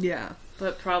 too. Yeah.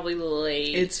 But probably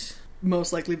late. It's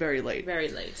most likely very late. Very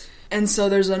late. And so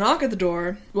there's a knock at the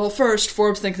door. Well, first,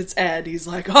 Forbes thinks it's Ed. He's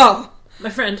like, oh... My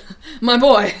friend. My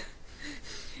boy.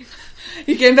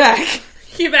 He came back.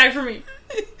 He came back for me.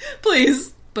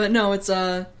 Please. But no, it's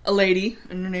a lady,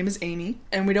 and her name is Amy.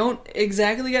 And we don't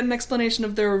exactly get an explanation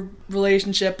of their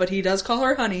relationship, but he does call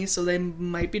her honey, so they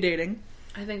might be dating.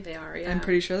 I think they are, yeah. I'm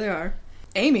pretty sure they are.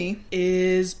 Amy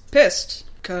is pissed,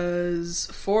 because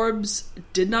Forbes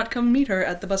did not come meet her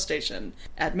at the bus station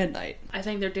at midnight. I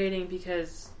think they're dating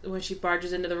because... when she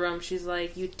barges into the room, she's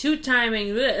like, you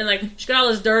two-timing, and like, she got all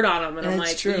this dirt on him, and I'm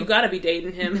like, well, you gotta be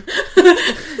dating him.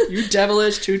 You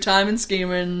devilish, two-timing,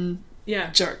 scheming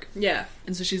jerk. Yeah.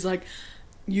 And so she's like,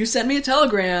 you sent me a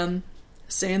telegram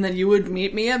saying that you would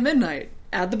meet me at midnight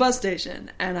at the bus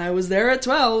station, and I was there at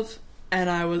 12,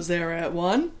 and I was there at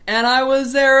 1, and I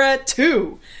was there at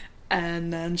 2.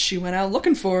 And then she went out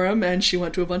looking for him, and she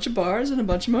went to a bunch of bars and a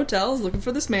bunch of motels looking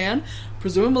for this man.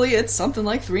 Presumably it's something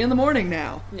like 3 a.m.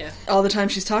 now. Yeah. All the time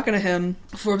she's talking to him,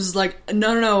 Forbes is like,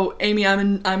 no, Amy,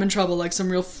 I'm in trouble. Like,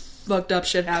 some real fucked up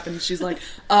shit happened. She's like,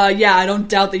 yeah, I don't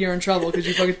doubt that you're in trouble, because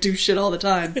you fucking do shit all the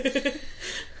time. And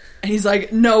he's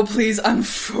like, no, please, I'm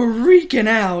freaking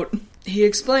out. He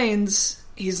explains,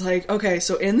 he's like, okay,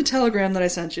 so in the telegram that I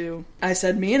sent you, I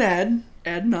said me and Ed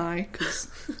and I, because...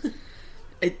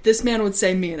 this man would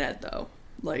say me and Ed, though.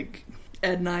 Like,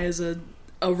 Ed and I is a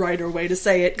writer way to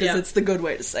say it, because it's the good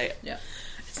way to say it. Yeah.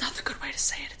 It's not the good way to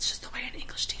say it, it's just the way an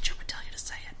English teacher would tell you to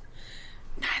say it.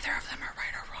 Neither of them are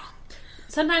right or wrong.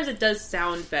 Sometimes it does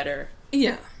sound better.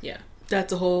 Yeah. Yeah.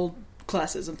 That's a whole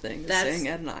classism thing, saying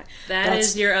Ed and I.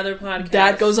 That's your other podcast.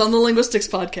 That goes on the Linguistics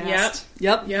podcast.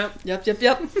 Yep.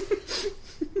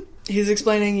 He's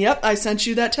explaining, I sent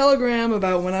you that telegram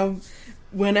about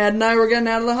when Ed and I were getting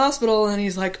out of the hospital, and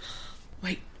he's like,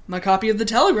 wait, my copy of the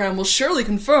telegram will surely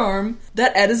confirm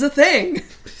that Ed is a thing.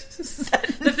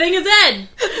 The thing is Ed!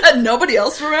 That nobody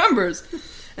else remembers.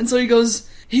 And so he goes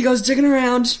digging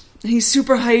around, and he's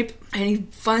super hype, and he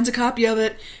finds a copy of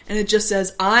it, and it just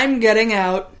says, I'm getting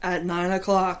out at 9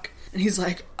 o'clock. And he's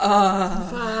like,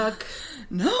 fuck.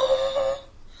 No.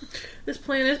 This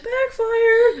plan is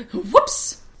backfired.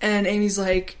 Whoops. And Amy's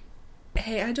like,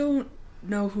 hey, I don't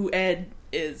know who Ed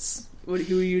is. Who are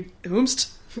you?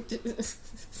 Whomst?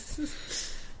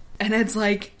 And Ed's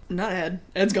like, not Ed.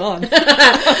 Ed's gone.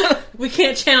 We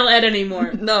can't channel Ed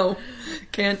anymore. No.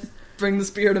 Can't bring the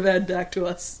spirit of Ed back to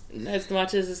us. As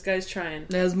much as this guy's trying.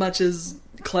 As much as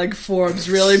Clegg Forbes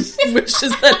really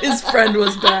wishes that his friend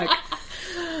was back.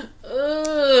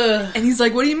 Ugh. And he's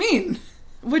like, what do you mean?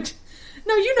 What?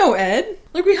 No, you know Ed.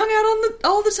 Like, we hung out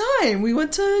all the time. We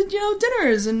went to,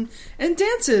 dinners and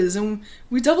dances, and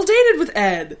we double dated with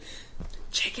Ed.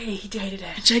 JK, he dated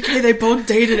Ed. JK, they both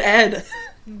dated Ed.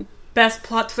 Best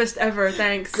plot twist ever,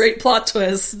 thanks. Great plot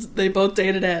twist. They both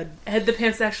dated Ed. Ed the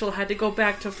pansexual had to go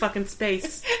back to fucking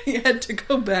space. He had to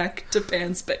go back to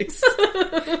pan space.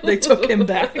 They took him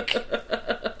back.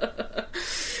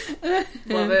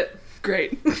 Love it.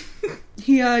 Great.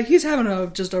 He's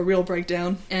having just a real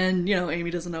breakdown, and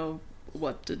Amy doesn't know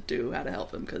what to do, how to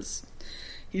help him, because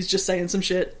he's just saying some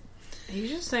shit. He's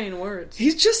just saying words.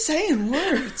 He's just saying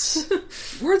words.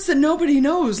 Words that nobody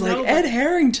knows, like Ed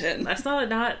Harrington. That's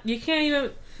not you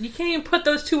can't even put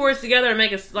those two words together and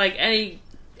make it like any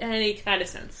kind of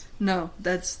sense. No,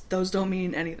 those don't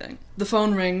mean anything. The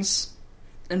phone rings,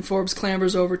 and Forbes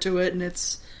clambers over to it, and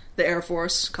it's the Air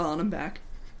Force calling him back.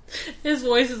 His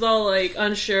voice is all, like,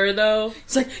 unsure, though.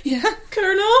 He's like, yeah?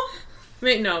 Colonel?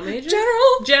 No, Major?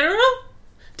 General? General?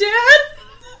 Dad?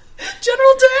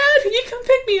 General Dad? Can you come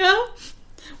pick me up?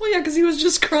 Well, yeah, because he was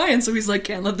just crying, so he's like,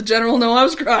 can't let the General know I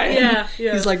was crying. Yeah.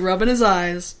 He's like rubbing his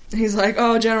eyes. He's like,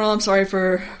 oh, General, I'm sorry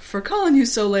for calling you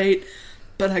so late,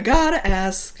 but I gotta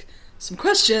ask some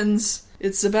questions.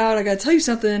 It's about, I gotta tell you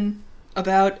something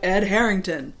about Ed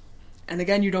Harrington. And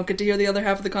again, you don't get to hear the other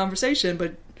half of the conversation,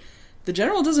 but the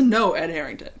General doesn't know Ed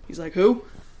Harrington. He's like, who?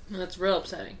 That's real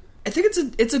upsetting. I think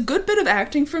it's a good bit of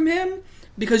acting from him,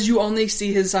 because you only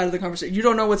see his side of the conversation. You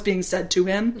don't know what's being said to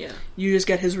him. Yeah. You just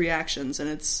get his reactions, and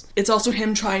it's also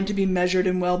him trying to be measured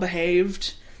and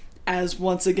well-behaved, as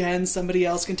once again somebody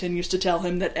else continues to tell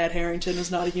him that Ed Harrington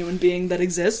is not a human being that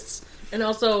exists. And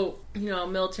also,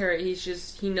 military,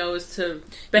 he knows to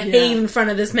behave in front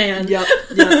of this man. Yep.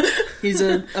 He's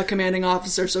a commanding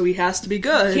officer, so he has to be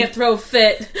good. Can't throw a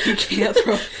fit. He can't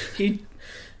throw...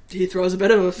 He throws a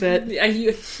bit of a fit.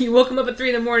 You woke him up at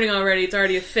 3 a.m. already. It's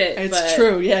already a fit. It's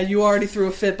true. Yeah, you already threw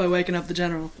a fit by waking up the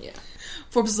General. Yeah.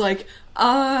 Forbes is like,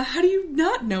 how do you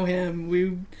not know him?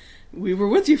 We were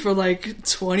with you for like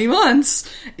 20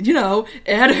 months.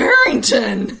 Ed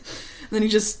Harrington. And then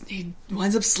he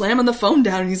winds up slamming the phone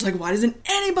down, and he's like, why doesn't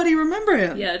anybody remember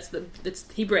him? Yeah,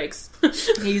 he breaks.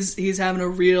 He's having a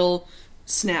real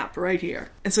snap right here.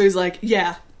 And so he's like,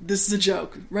 yeah, this is a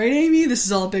joke. Right, Amy? This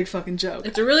is all a big fucking joke.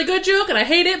 It's a really good joke, and I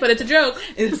hate it, but it's a joke.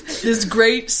 It's this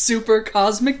great, super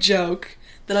cosmic joke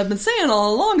that I've been saying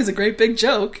all along is a great big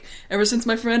joke ever since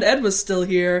my friend Ed was still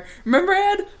here. Remember,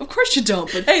 Ed? Of course you don't,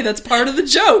 but hey, that's part of the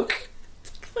joke.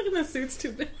 Look at the suit's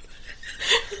too big.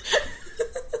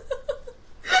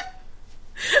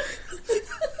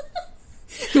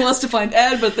 He wants to find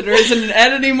Ed, but there isn't an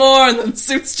Ed anymore, and the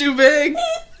suit's too big.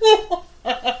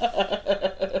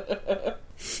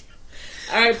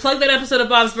 Alright, plug that episode of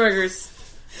Bob's Burgers.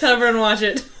 Tell everyone to watch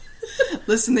it.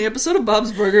 Listen, the episode of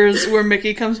Bob's Burgers where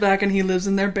Mickey comes back and he lives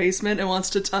in their basement and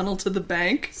wants to tunnel to the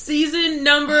bank. Season,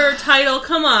 number, title,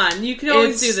 come on. You can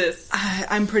always do this.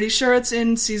 I'm pretty sure it's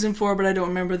in season 4, but I don't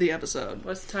remember the episode.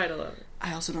 What's the title of it?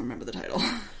 I also don't remember the title.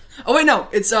 Oh wait, no.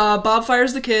 It's Bob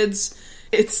Fires the Kids.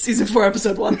 It's season 4,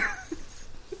 episode 1.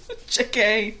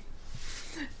 JK.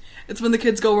 It's when the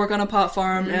kids go work on a pot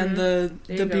farm, and the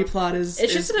B plot is...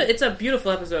 It's a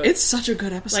beautiful episode. It's such a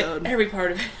good episode. Like, every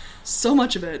part of it. So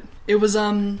much of it. It was,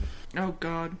 oh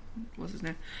god, what's his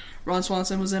name? Ron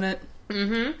Swanson was in it.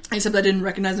 Mm-hmm. Except I didn't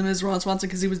recognize him as Ron Swanson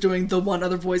because he was doing the one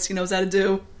other voice he knows how to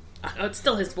do. Oh, it's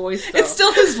still his voice, though. It's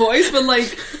still his voice, but,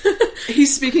 like,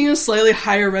 he's speaking in a slightly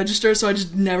higher register, so I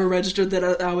just never registered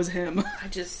that I was him.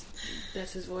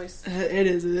 That's his voice. It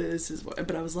is his voice.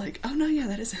 But I was like, oh no, yeah,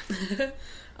 that is him.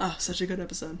 Oh, such a good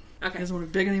episode. Okay. He doesn't want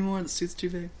to be big anymore, the suit's too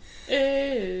big.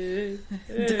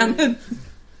 Down the...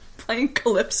 Playing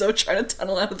Calypso, trying to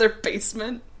tunnel out of their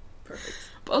basement. Perfect.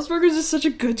 Bob's Burgers is such a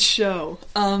good show.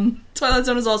 Twilight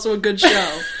Zone is also a good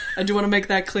show. I do want to make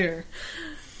that clear.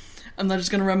 I'm not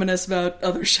just going to reminisce about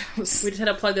other shows. We just had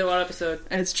to plug that one episode.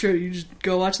 And it's true. You just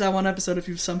go watch that one episode if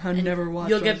you've somehow never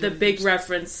watched it. You'll get the big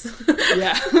reference.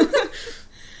 Yeah.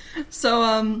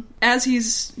 So, as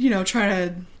he's, trying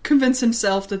to convince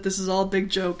himself that this is all a big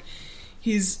joke,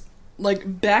 he's,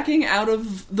 like, backing out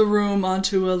of the room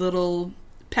onto a little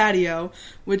patio,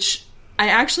 which I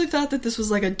actually thought that this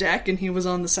was, like, a deck and he was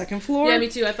on the second floor. Yeah, me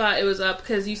too. I thought it was up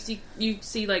because you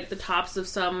see, like, the tops of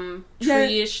some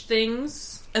tree-ish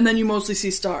things. And then you mostly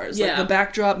see stars. Yeah. Like, the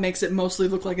backdrop makes it mostly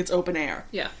look like it's open air.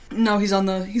 Yeah. No, he's on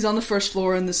the first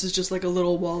floor, and this is just, like, a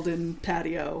little walled-in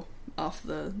patio off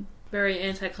the... Very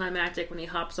anticlimactic when he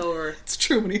hops over. It's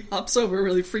true, when he hops over, it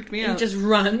really freaked me out. And just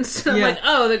runs. I'm Yeah. like,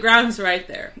 oh, the ground's right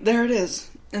there. There it is.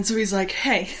 And so he's like,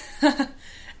 hey,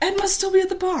 Ed must still be at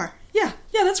the bar. Yeah,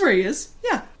 that's where he is.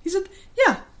 Yeah, he's at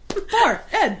the bar.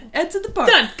 Ed's at the bar.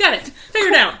 Done, got it.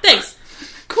 Figured out. Thanks.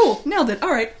 Cool, nailed it.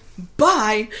 All right,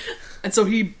 bye. And so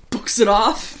he books it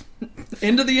off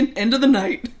into the end of the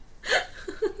night.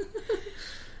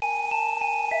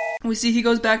 We see he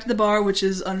goes back to the bar, which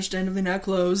is understandably now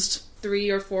closed.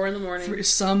 3 or 4 in the morning.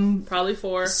 Probably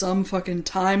 4. Some fucking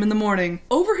time in the morning.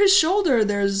 Over his shoulder,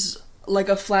 there's like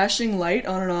a flashing light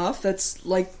on and off. That's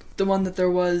like the one that there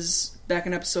was back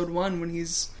in episode 1 when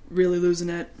he's really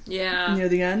losing it. Yeah. Near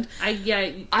the end.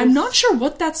 I'm not sure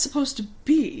what that's supposed to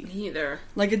be. Me either.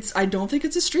 Like, I don't think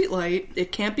it's a street light.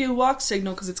 It can't be a walk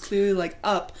signal because it's clearly like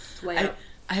up. It's way up.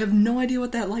 I have no idea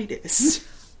what that light is.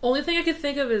 Only thing I could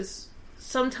think of is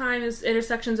sometimes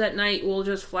intersections at night will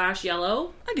just flash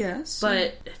yellow. I guess.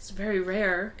 But it's very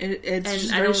rare. It's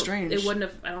just very strange.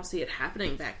 I don't see it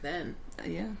happening back then.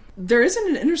 Yeah. There isn't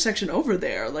an intersection over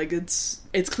there. Like, it's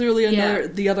clearly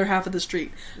the other half of the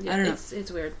street. Yeah, I don't know.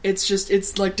 It's weird. It's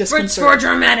like It's disconcerting. for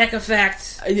dramatic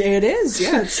effect. It is,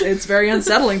 yeah. It's very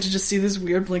unsettling to just see this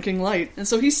weird blinking light. And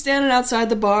so he's standing outside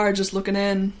the bar, just looking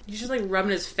in. He's just like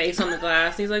rubbing his face on the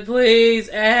glass. He's like, please,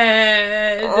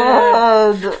 Ed.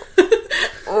 Ed,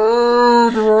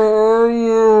 where are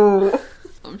you?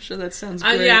 I'm sure that sounds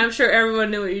great. Yeah, I'm sure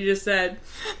everyone knew what you just said.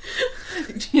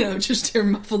 You know, just hear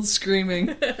muffled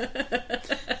screaming.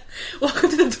 Welcome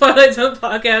to the Twilight Zone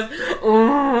podcast.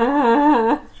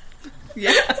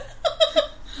 Yeah.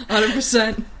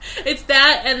 100%. It's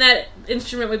that and that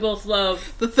instrument we both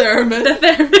love. The theremin. The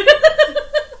theremin.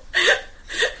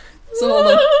 So hold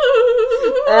on.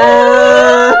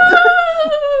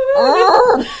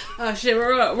 Oh shit,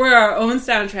 we're our own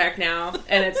soundtrack now,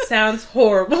 and it sounds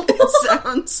horrible. It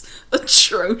sounds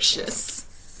atrocious.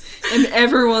 And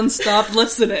everyone stopped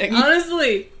listening.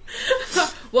 Honestly.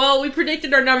 Well, we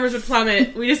predicted our numbers would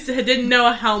plummet. We just didn't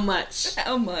know how much.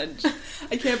 How much?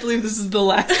 I can't believe this is the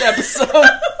last episode.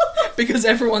 Because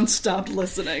everyone stopped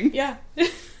listening. Yeah.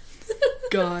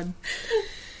 God.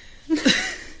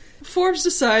 Forbes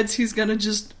decides he's gonna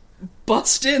just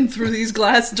bust in through these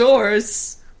glass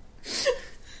doors.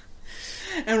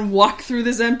 And walk through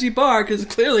this empty bar, because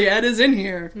clearly Ed is in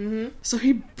here. Mm-hmm. So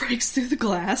he breaks through the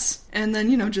glass, and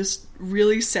then, just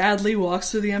really sadly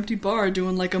walks through the empty bar,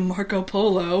 doing like a Marco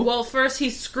Polo. Well, first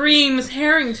he screams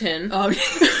Harrington. Oh,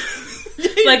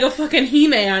 like a fucking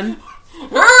He-Man.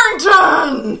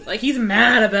 Harrington! Like, he's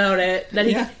mad about it.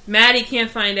 That mad he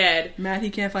can't find Ed. Mad he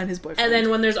can't find his boyfriend. And then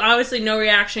when there's obviously no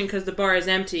reaction because the bar is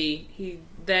empty, he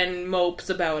then mopes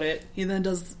about it. He then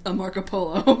does a Marco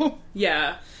Polo.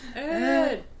 Yeah.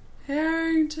 Ed!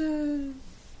 Harrington!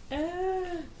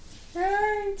 Ed!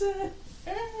 Harrington!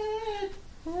 Ed!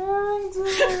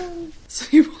 Harrington! So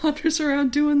he wanders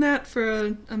around doing that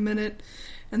for a minute,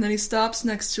 and then he stops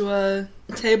next to a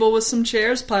table with some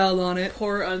chairs piled on it.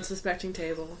 Poor unsuspecting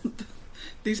table.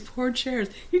 These poor chairs.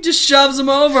 He just shoves them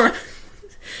over.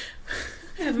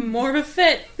 Having more of a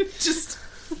fit. Just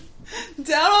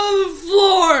down on the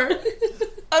floor.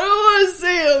 I don't want to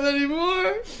see him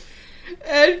anymore.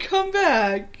 Ed, come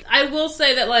back. I will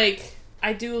say that, like,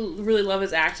 I do really love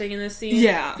his acting in this scene.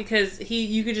 Yeah. Because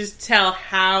you could just tell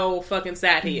how fucking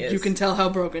sad he is. You can tell how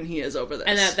broken he is over this.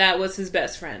 And that was his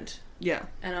best friend. Yeah.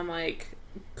 And I'm like,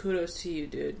 kudos to you,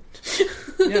 dude.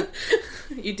 Yeah.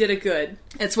 You did it good.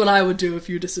 It's what I would do if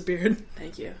you disappeared.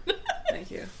 Thank you. Thank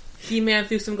you. He-Man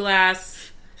through some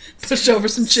glass. Pushed over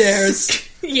some chairs.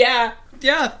 Yeah.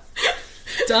 Yeah.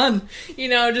 Done.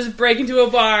 Just break into a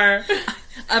bar.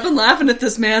 I've been laughing at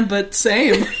this man, but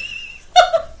same.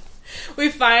 We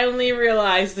finally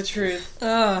realized the truth.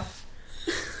 God.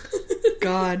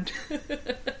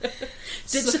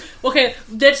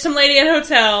 Ditch some lady at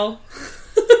hotel.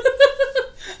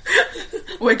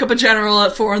 Wake up a general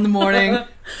at 4 a.m.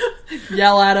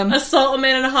 Yell at him. Assault a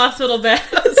man in a hospital bed.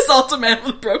 Assault a man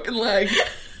with a broken leg.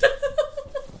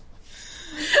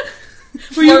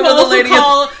 Who you also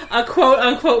call a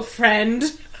quote-unquote friend.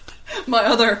 My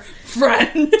other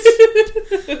friend.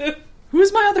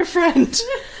 Who's my other friend?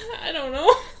 I don't know.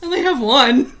 I only have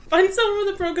one. Find someone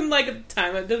with a broken leg at the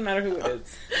time. It doesn't matter who it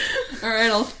is.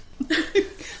 Alright, I'll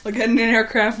get in an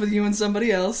aircraft with you and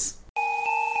somebody else.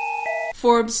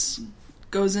 Forbes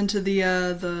goes into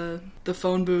the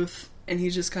phone booth, and he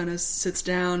just kind of sits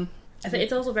down. I think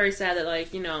it's also very sad that,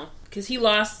 because he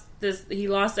lost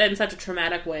Ed in such a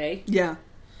traumatic way. Yeah.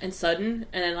 And sudden,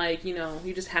 and then,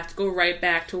 you just have to go right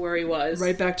back to where he was.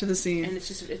 Right back to the scene. And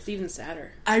it's even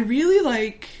sadder. I really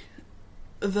like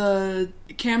the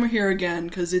camera here again,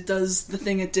 because it does the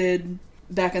thing it did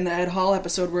back in the Ed Hall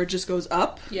episode, where it just goes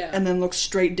up, and then looks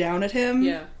straight down at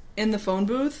him in the phone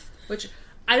booth. Which,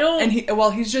 I don't... And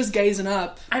he's just gazing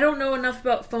up. I don't know enough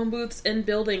about phone booths in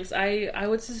buildings. I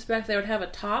would suspect they would have a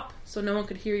top, so no one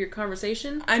could hear your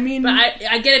conversation. I mean... But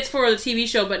I get it's for the TV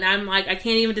show, but now I'm like, I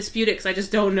can't even dispute it, because I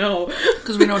just don't know.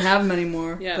 Because we don't have them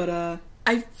anymore. Yeah. But,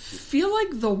 I feel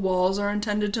like the walls are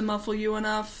intended to muffle you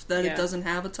enough that it doesn't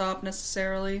have a top,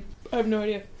 necessarily. I have no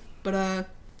idea. But,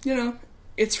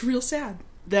 it's real sad.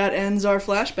 That ends our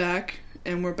flashback,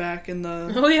 and we're back in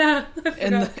the... Oh, yeah.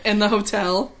 in the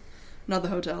hotel. Not the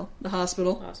hotel. The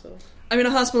hospital. Hospital. I mean,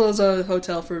 a hospital is a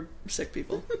hotel for sick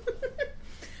people.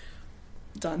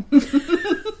 Done.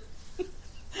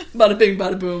 Bada bing,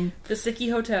 bada boom. The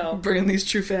Sicky Hotel. Bringing these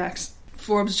true facts.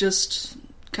 Forbes just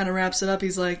kind of wraps it up.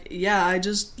 He's like, yeah, I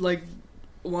just,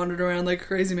 wandered around like a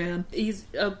crazy man. He's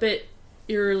a bit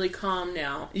eerily calm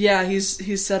now. Yeah,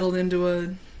 he's settled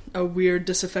into a weird,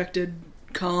 disaffected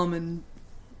calm, and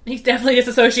He's definitely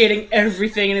disassociating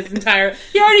everything in his entire...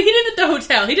 He did it at the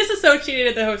hotel. He disassociated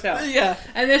at the hotel. Yeah.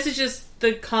 And this is just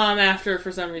the calm after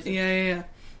for some reason. Yeah.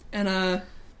 And,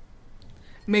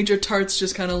 Major Tart's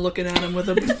just kind of looking at him with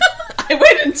a... I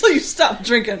waited until you stopped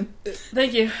drinking.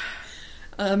 Thank you.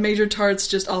 Major Tart's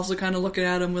just also kind of looking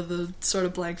at him with a sort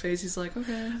of blank face. He's like,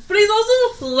 okay. But he's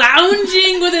also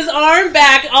lounging with his arm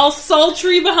back, all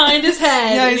sultry behind his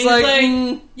head. Yeah, and he's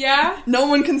like, yeah? No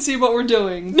one can see what we're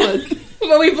doing, but...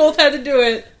 But we both had to do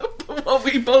it. Well,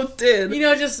 we both did.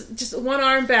 Just one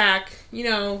arm back,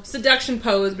 seduction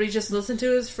pose, but he just listened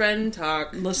to his friend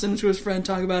talk. Listened to his friend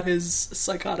talk about his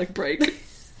psychotic break.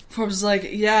 Forbes was like,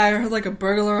 yeah, I heard like a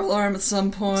burglar alarm at some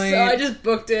point. So I just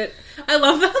booked it. I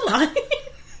love that line.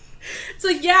 It's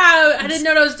like, yeah, I didn't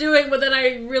know what I was doing, but then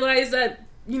I realized that,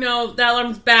 that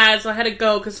alarm's bad, so I had to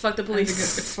go, because fuck the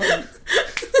police.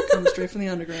 Come straight from the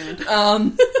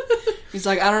underground. He's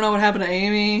like, I don't know what happened to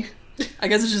Amy. I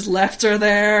guess it just left her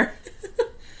there.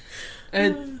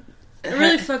 It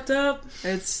really fucked up.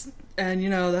 That's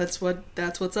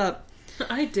what's up.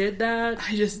 I did that.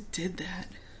 I just did that.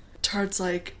 Tart's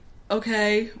like,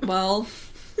 okay, well,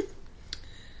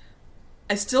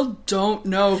 I still don't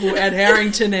know who Ed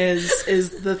Harrington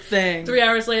is the thing. 3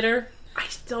 hours later, I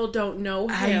still don't know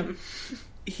him.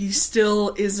 He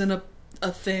still isn't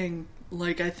a thing.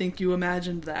 Like, I think you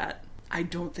imagined that. I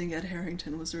don't think Ed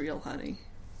Harrington was real, honey.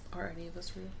 Are any of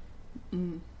us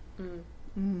real?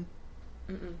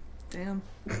 Damn.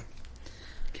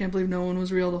 Can't believe no one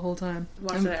was real the whole time.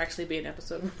 Watch that actually be an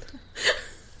episode.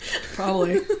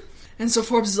 Probably. And so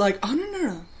Forbes is like, oh,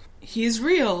 no. He's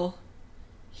real.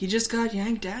 He just got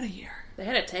yanked out of here. They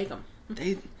had to take him.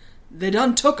 They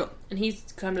done took him. And he's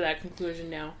come to that conclusion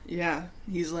now. Yeah.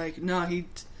 He's like, no,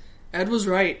 Ed was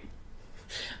right.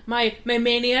 My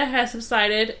mania has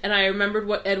subsided, and I remembered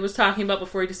what Ed was talking about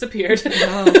before he disappeared.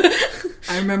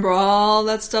 I remember all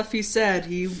that stuff he said.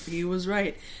 He was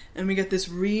right. And we get this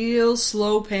real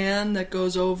slow pan that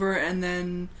goes over and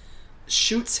then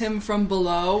shoots him from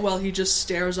below while he just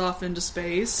stares off into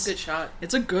space. Good shot.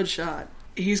 It's a good shot.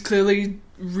 He's clearly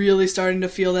really starting to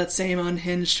feel that same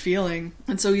unhinged feeling.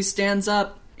 And so he stands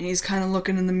up, and he's kind of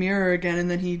looking in the mirror again,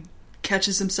 and then he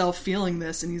catches himself feeling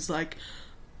this, and he's like,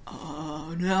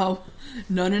 oh, no.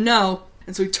 No.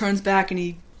 And so he turns back and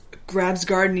he grabs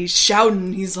guard and he's shouting.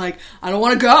 And he's like, I don't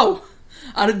want to go.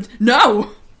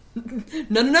 No,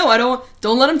 I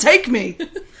don't let him take me.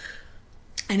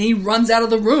 And he runs out of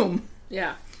the room.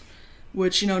 Yeah.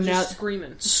 Which, now... now...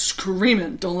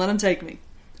 Screaming. Don't let him take me.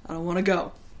 I don't want to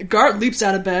go. Gart leaps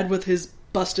out of bed with his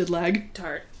busted leg.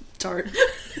 Tart. Tart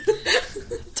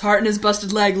and his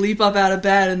busted leg leap up out of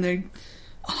bed and they...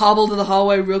 hobble to the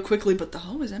hallway real quickly, but the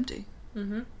hallway's empty.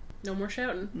 Mm-hmm. No more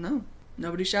shouting. No.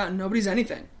 Nobody's shouting. Nobody's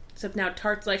anything. Except now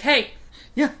Tart's like, hey!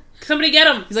 Yeah. Somebody get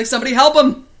him! He's like, somebody help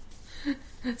him!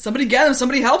 Somebody get him!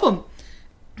 Somebody help him!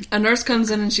 A nurse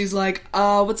comes in and she's like,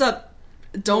 what's up?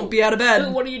 Don't be out of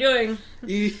bed. What are you doing?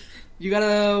 You got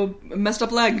a messed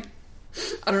up leg.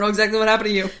 I don't know exactly what happened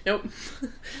to you. Nope.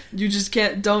 You just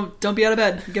can't, don't be out of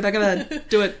bed. Get back in bed.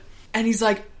 Do it. And he's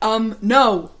like,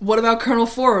 no. What about Colonel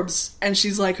Forbes? And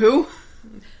she's like, who?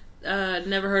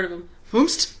 Never heard of him.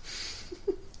 Whomst?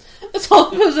 This whole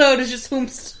episode is just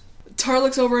Whomst. Tar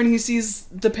looks over and he sees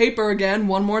the paper again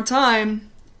one more time.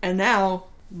 And now,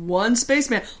 lone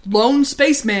spaceman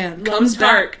comes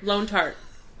back. Lone Tart.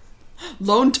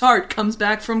 Lone Tart comes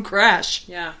back from Crash.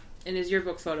 Yeah, in his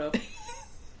yearbook photo.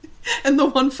 And the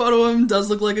one photo of him does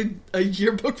look like a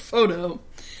yearbook photo.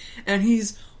 And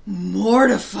he's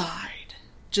mortified.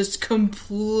 Just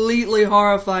completely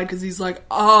horrified because he's like,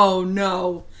 oh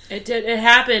no. It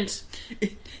happened.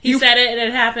 He said it and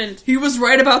it happened. He was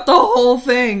right about the whole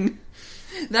thing.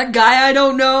 That guy I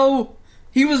don't know,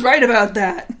 he was right about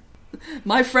that.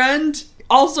 My friend,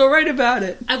 also right about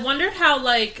it. I wonder how,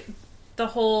 the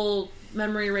whole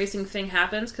memory erasing thing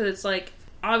happens, because it's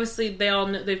obviously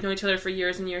they've known each other for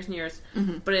years and years and years,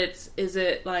 mm-hmm. but is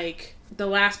it the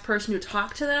last person who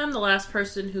talked to them, the last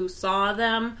person who saw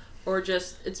them, or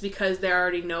just it's because they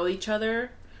already know each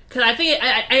other? Because I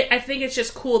think it's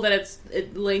just cool that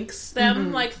it links them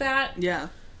mm-hmm. like that. Yeah,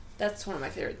 that's one of my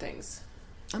favorite things.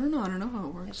 I don't know how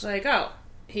it works. It's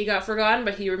he got forgotten,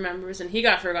 but he remembers, and he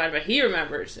got forgotten, but he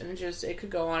remembers, and it could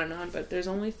go on and on. But there's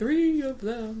only 3 of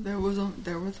them. There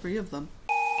were 3 of them.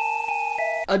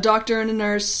 A doctor and a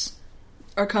nurse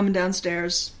are coming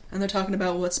downstairs, and they're talking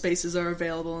about what spaces are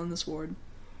available in this ward.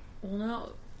 Well,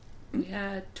 no, we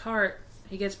had Tart.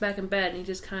 He gets back in bed, and he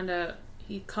just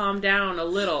he calmed down a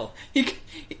little.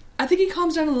 I think he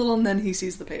calms down a little, and then he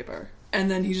sees the paper. And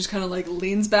then he just kind of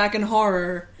leans back in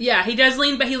horror. Yeah, he does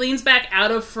lean, but he leans back out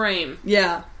of frame.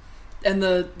 Yeah. And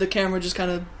the camera just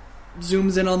kind of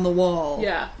zooms in on the wall.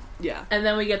 Yeah. Yeah. And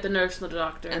then we get the nurse and the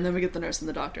doctor. And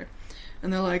the doctor.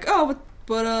 And they're like, oh,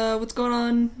 what's going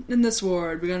on in this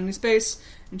ward? We got any space?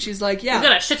 And she's like, yeah. We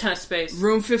got a shit ton of space.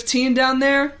 Room 15 down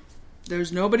there.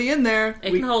 There's nobody in there.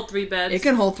 It can hold 3 beds. It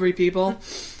can hold 3 people.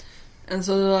 And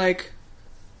so they're like,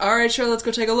 alright, sure, let's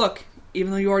go take a look.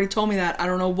 Even though you already told me that, I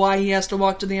don't know why he has to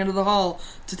walk to the end of the hall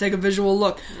to take a visual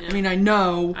look. Yeah. I mean, I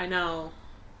know.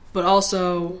 But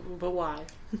also... But why?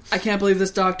 I can't believe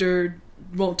this doctor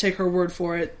won't take her word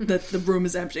for it that the room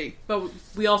is empty. But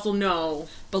we also know.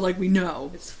 But, like, we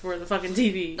know. It's for the fucking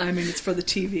TV. I mean, it's for the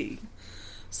TV.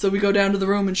 So we go down to the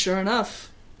room, and sure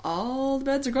enough, all the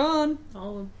beds are gone. All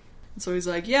of them. And so he's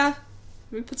like, yeah,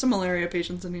 we put some malaria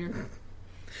patients in here.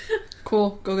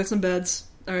 Cool, go get some beds.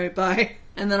 Alright, bye.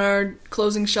 And then our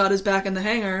closing shot is back in the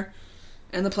hangar,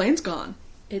 and the plane's gone.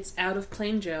 It's out of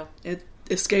plane jail. It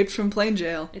escaped from plane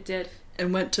jail. It did.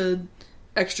 And went to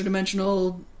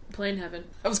extra-dimensional... Plane heaven.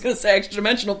 I was going to say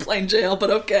extra-dimensional plane jail, but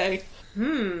okay.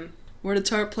 Where do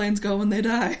TARP planes go when they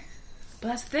die? But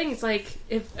that's the thing, it's like,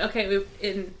 in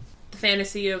the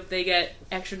fantasy of they get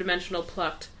extra-dimensional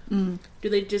plucked, do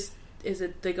they just,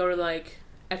 they go to, like,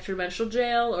 extra-dimensional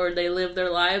jail, or they live their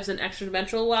lives in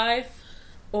extra-dimensional life?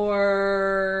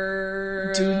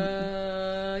 Or...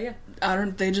 yeah.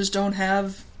 They just don't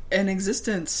have an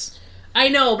existence. I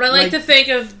know, but I like to think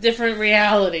of different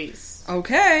realities.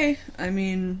 Okay, I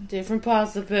mean... Different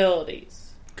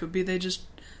possibilities. Could be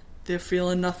they're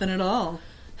feeling nothing at all.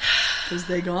 Because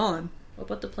they're gone. What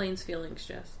about the plane's feelings,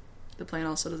 Jess? The plane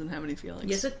also doesn't have any feelings.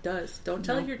 Yes, it does. Don't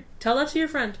tell tell that to your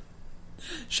friend.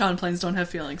 Sean, planes don't have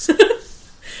feelings.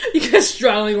 You got a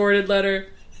strongly worded letter.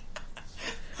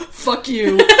 Fuck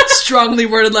you. Strongly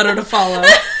worded letter to follow.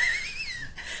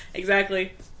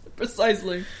 Exactly.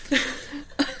 Precisely.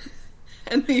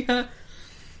 And the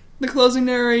closing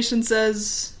narration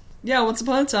says, yeah, once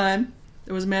upon a time,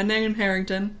 there was a man named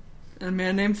Harrington, and a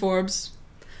man named Forbes,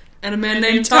 and a man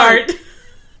named Tart.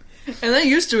 And they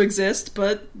used to exist,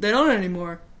 but they don't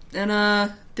anymore. And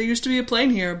there used to be a plane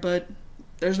here, but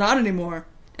there's not anymore.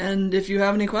 And if you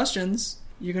have any questions,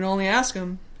 you can only ask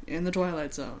them in the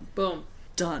Twilight Zone. Boom.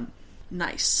 Done.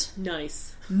 Nice.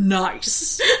 Nice.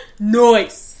 Nice.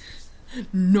 Nice.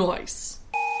 Nice.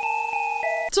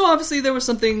 So obviously there was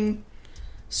something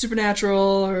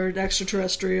supernatural or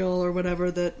extraterrestrial or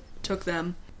whatever that took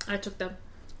them. I took them.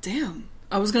 Damn.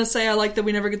 I was going to say I like that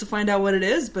we never get to find out what it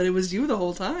is, but it was you the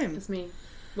whole time. It's me.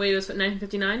 Wait, it was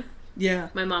 1959? Yeah.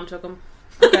 My mom took them.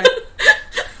 Okay.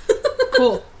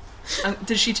 Cool.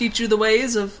 Did she teach you the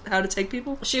ways of how to take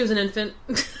people? She was an infant.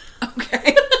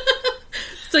 Okay.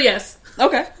 So yes.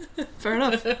 Okay. Fair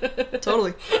enough.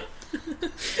 Totally.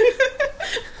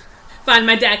 Fine,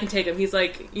 my dad can take him. He's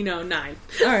like, 9.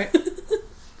 Alright.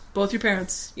 Both your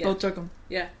parents. Yeah. Both took them.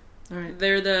 Yeah. Alright.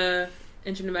 They're the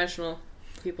interdimensional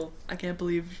people. I can't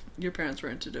believe your parents were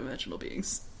interdimensional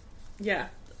beings. Yeah.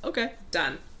 Okay.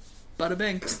 Done. Bada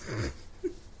bing.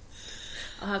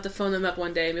 I'll have to phone them up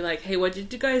one day and be like, hey, what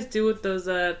did you guys do with those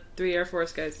 3 Air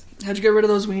Force guys? How'd you get rid of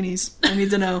those weenies? I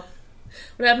need to know.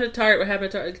 What happened to Tart?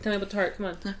 Tell me about Tart. Come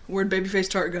on. Where'd babyface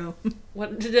Tart go?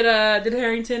 What did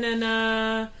Harrington and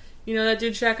that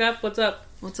dude shack up? What's up?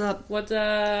 What's up? What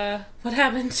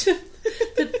happened to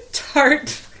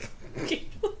Tart?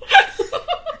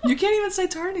 You can't even say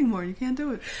Tart anymore. You can't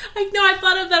do it. I know. I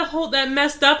thought of that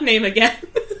messed up name again.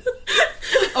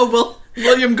 Oh,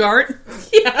 William Gart?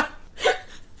 Yeah.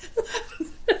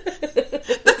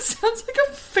 That sounds like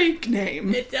a fake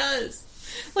name. It does.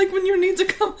 Like when you need to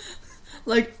come.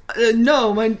 Like,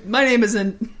 no, my name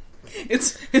isn't.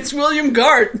 It's William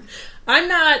Gart. I'm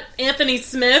not Anthony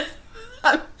Smith.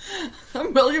 I'm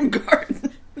William Gart.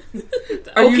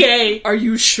 Okay. Are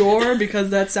you sure? Because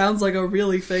that sounds like a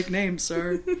really fake name,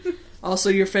 sir. Also,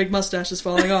 your fake mustache is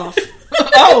falling off.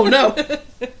 Oh, no.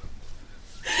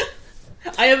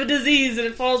 I have a disease and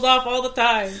it falls off all the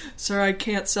time. Sir, I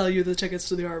can't sell you the tickets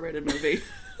to the R-rated movie.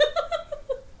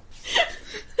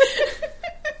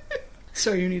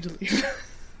 So you need to leave.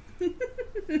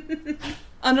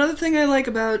 Another thing I like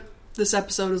about this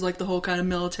episode is like the whole kind of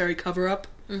military cover-up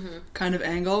kind of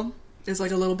angle. There's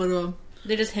like a little bit of...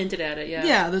 They just hinted at it, yeah.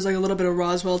 Yeah, there's like a little bit of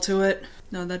Roswell to it.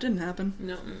 No, that didn't happen.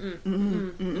 No.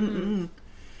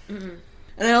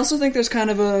 And I also think there's kind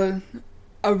of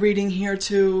a reading here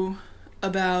too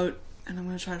about, and I'm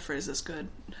going to try to phrase this good,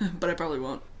 but I probably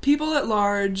won't. People at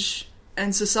large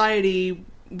and society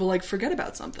will like forget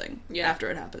about something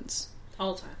after it happens.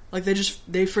 All the time. Like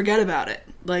they forget about it.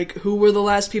 Like, who were the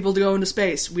last people to go into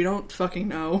space? We don't fucking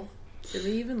know. Did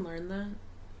we even learn that?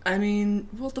 I mean,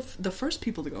 well, the first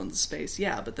people to go into space,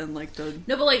 yeah, but then, like, the...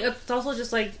 No, but, like, it's also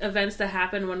just, like, events that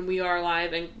happen when we are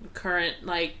alive and current,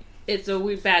 like, it's a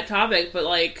bad topic, but,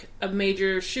 like, a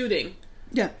major shooting.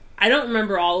 Yeah. I don't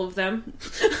remember all of them.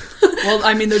 Well,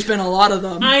 I mean, there's been a lot of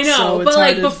them. I know, so but,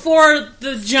 like, before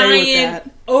the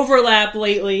giant overlap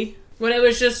lately, when it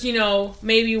was just, you know,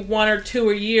 maybe 1 or 2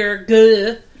 a year,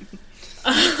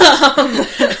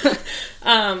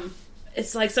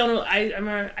 it's like someone, I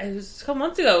remember, it was a couple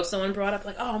months ago, someone brought up,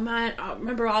 like, oh, man, I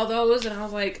remember all those, and I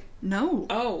was like, no.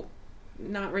 Oh,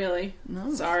 not really.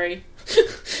 No. Sorry.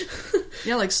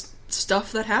 Yeah, like,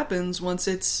 stuff that happens once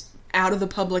it's out of the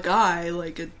public eye,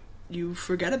 like, you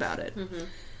forget about it. Mm-hmm.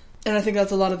 And I think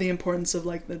that's a lot of the importance of,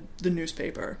 like, the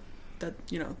newspaper. That,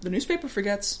 you know, the newspaper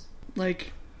forgets.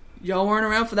 Like, y'all weren't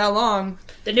around for that long.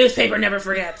 The newspaper never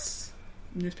forgets.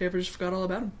 The newspaper just forgot all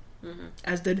about them. Mm-hmm.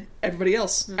 As did everybody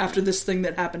else after this thing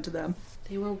that happened to them.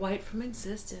 They were wiped from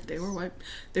existence. They were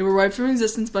wiped from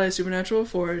existence by a supernatural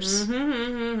force.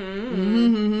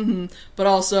 But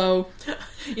also...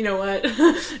 You know what?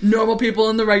 Normal people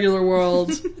in the regular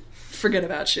world forget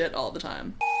about shit all the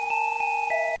time.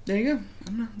 There you go. I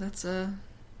don't know. That's a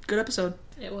good episode.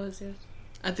 It was, yes.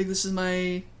 I think this is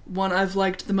my one I've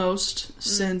liked the most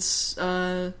since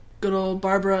good old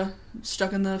Barbara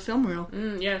stuck in the film reel.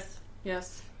 Yes.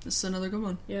 Yes. This is another good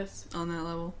one. Yes. On that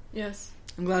level. Yes.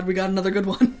 I'm glad we got another good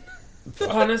one.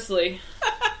 Honestly.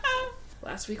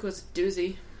 Last week was a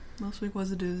doozy. Last week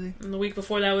was a doozy. And the week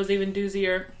before that was even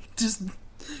doozier. Just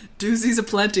doozies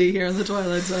aplenty here in the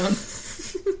Twilight Zone.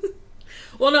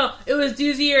 Well, no, it was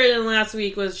doozier than last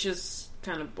week was just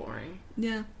kind of boring.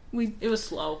 Yeah. It was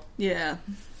slow. Yeah.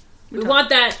 We want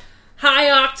that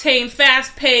high-octane,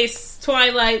 fast-paced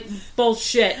Twilight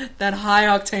bullshit. That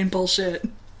high-octane bullshit.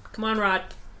 Come on, Rod.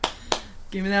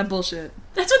 Give me that bullshit.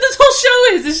 That's what this whole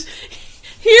show is.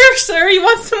 Here, sir, you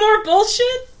want some more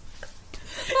bullshit?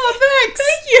 Oh, thanks.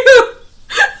 Thank you.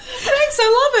 Thanks, I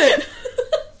love it.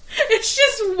 It's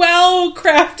just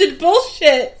well-crafted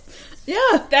bullshit.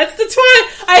 Yeah. That's the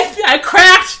I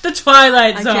cracked the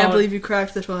Twilight Zone. I can't believe you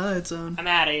cracked the Twilight Zone. I'm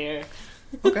out of here.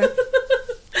 Okay.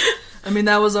 I mean,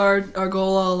 that was our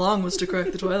goal all along, was to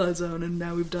crack the Twilight Zone, and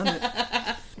now we've done it.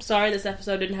 Sorry this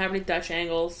episode didn't have any Dutch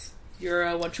angles.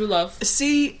 You're one true love.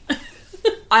 See,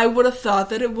 I would have thought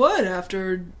that it would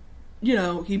after, you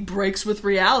know, he breaks with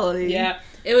reality. Yeah.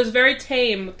 It was very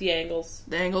tame with the angles.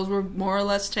 The angles were more or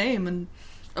less tame, and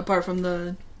apart from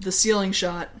the ceiling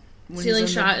shot. Ceiling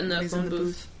shot in the phone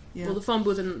booth. Yeah. Well, the phone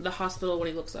booth in the hospital when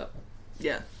he looks up.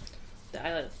 Yeah.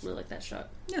 I really like that shot.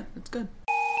 Yeah, it's good.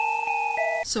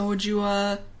 So would you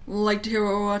like to hear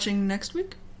what we're watching next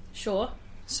week? Sure.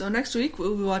 So next week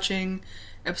we'll be watching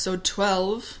episode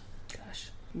 12. Gosh.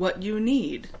 What You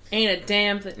Need. Ain't a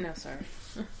damn thing. No, sorry.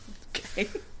 Okay.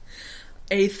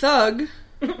 A thug...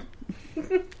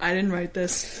 I didn't write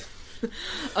this.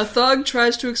 A thug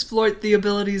tries to exploit the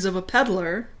abilities of a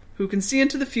peddler who can see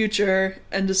into the future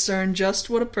and discern just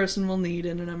what a person will need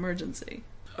in an emergency.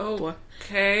 Oh,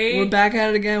 okay. We're back at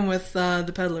it again with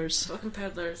the peddlers. Fucking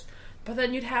peddlers. But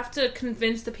then you'd have to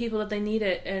convince the people that they need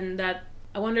it, and that...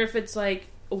 I wonder if it's, like,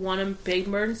 one big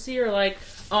emergency, or like,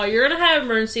 oh, you're gonna have an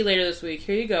emergency later this week,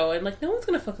 here you go. And, like, no one's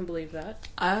gonna fucking believe that.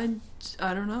 I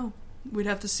don't know. We'd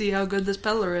have to see how good this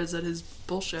peddler is at his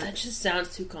bullshit. That just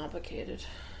sounds too complicated.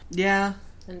 Yeah.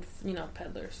 And, you know,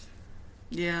 peddlers.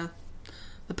 Yeah.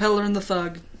 The Peddler and the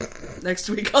Thug. Next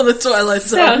week on the Twilight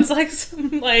Zone. Sounds like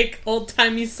some, like,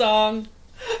 old-timey song.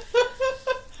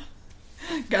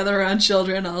 Gather around,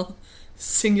 children. I'll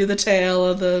sing you the tale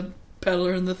of the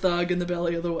Peddler and the Thug in the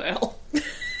belly of the whale.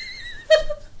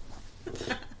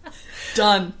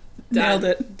 Done. Nailed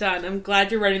it. Done. I'm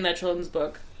glad you're writing that children's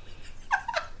book.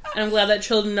 And I'm glad that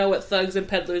children know what thugs and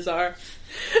peddlers are.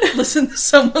 Listen,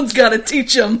 someone's got to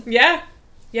teach them. Yeah.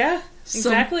 Yeah.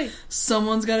 Exactly.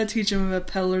 Someone's got to teach them about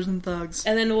peddlers and thugs.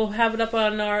 And then we'll have it up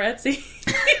on our Etsy.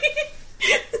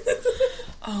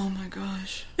 Oh my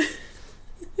gosh.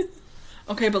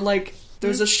 Okay, but like,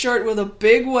 there's a shirt with a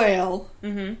big whale,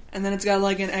 and then it's got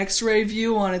like an X-ray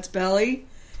view on its belly,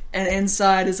 and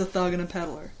inside is a thug and a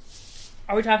peddler.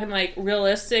 Are we talking like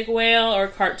realistic whale or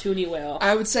cartoony whale?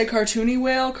 I would say cartoony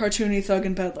whale, cartoony thug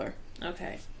and peddler.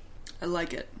 Okay. I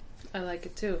like it. I like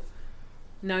it too.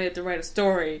 Now you have to write a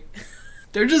story.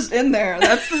 They're just in there.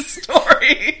 That's the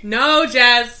story. No,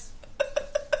 Jess.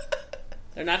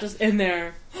 They're not just in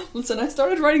there. Listen, I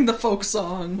started writing the folk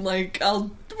song. Like,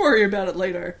 I'll worry about it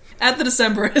later. At the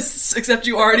Decemberists, except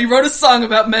you already wrote a song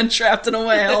about men trapped in a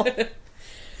whale.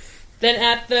 Then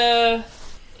at the...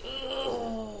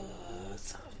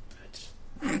 son of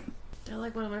a bitch. They're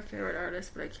like one of my favorite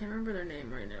artists, but I can't remember their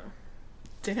name right now.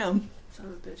 Damn. Son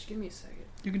of a bitch, give me a second.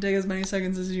 You can take as many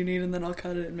seconds as you need, and then I'll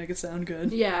cut it and make it sound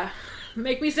good. Yeah.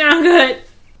 Make me sound good!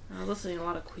 I was listening to a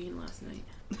lot of Queen last night.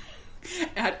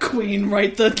 At Queen,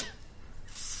 right? The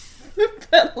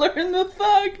peddler and the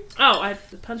thug. Oh,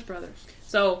 the Punch Brothers.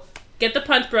 So, get the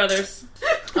Punch Brothers.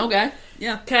 Okay,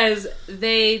 yeah. Because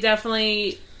they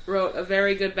definitely wrote a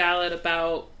very good ballad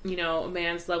about, a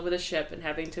man's love with a ship and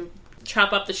having to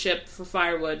chop up the ship for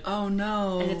firewood. Oh,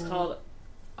 no. And it's called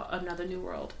Another New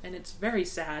World. And it's very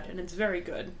sad, and it's very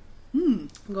good. I'm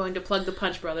going to plug the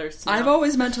Punch Brothers. I've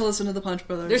always meant to listen to the Punch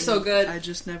Brothers. They're so good. I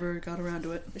just never got around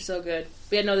to it. They're so good.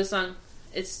 But yeah, no, this song,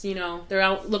 it's, they're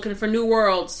out looking for new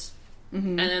worlds.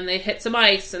 And then they hit some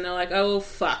ice, and they're like, oh,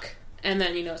 fuck. And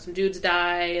then, some dudes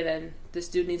die, and then this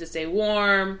dude needs to stay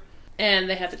warm. And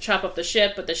they have to chop up the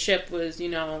ship, but the ship was,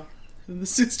 The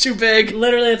suit's too big.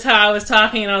 Literally, that's how I was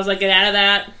talking, and I was like, get out of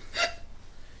that.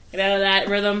 Get out of that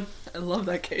rhythm. I love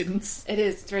that cadence. It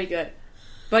is. It's very good.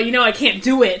 But I can't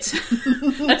do it.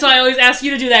 That's why I always ask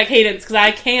you to do that cadence, because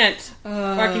I can't. Or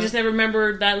I can just never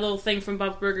remember that little thing from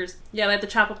Bob's Burgers. Yeah, they have to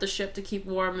chop up the ship to keep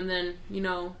warm, and then,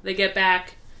 they get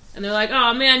back, and they're like,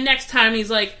 oh man, next time.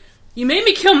 He's like, you made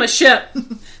me kill my ship.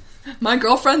 My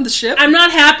girlfriend, the ship? I'm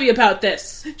not happy about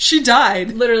this. She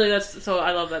died. Literally, so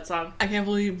I love that song. I can't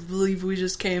believe we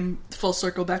just came full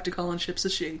circle back to calling ships a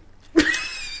she.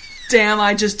 Damn,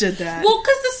 I just did that. Well,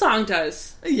 because the song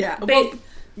does. Yeah.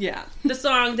 Yeah. The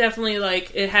song definitely,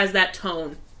 it has that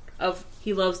tone of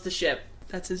he loves the ship.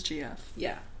 That's his GF.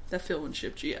 Yeah. That Philwin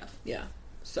ship GF. Yeah.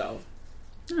 So.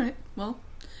 Alright, well,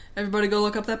 everybody go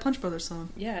look up that Punch Brothers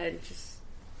song. Yeah, and just,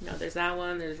 there's that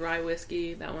one, there's Rye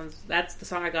Whiskey, that's the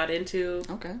song I got into.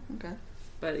 Okay.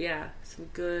 But yeah, some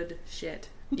good shit.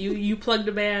 You plugged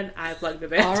a band, I plugged a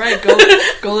band. Alright,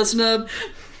 go listen to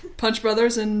Punch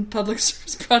Brothers and Public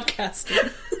Service Broadcasting.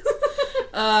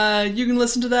 You can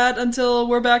listen to that until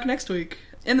we're back next week.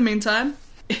 In the meantime,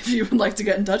 if you would like to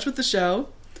get in touch with the show,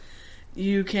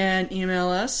 you can email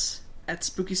us at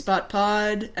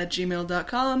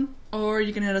spookyspotpod@gmail.com, or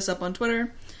you can hit us up on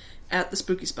Twitter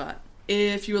 @thespookyspot.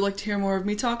 If you would like to hear more of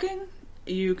me talking,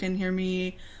 you can hear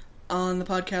me on the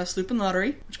podcast Loop and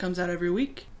Lottery, which comes out every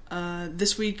week.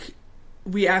 This week,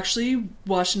 we actually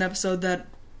watched an episode that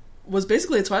was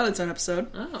basically a Twilight Zone episode.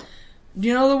 Oh.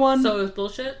 You know the one? So it was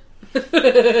bullshit?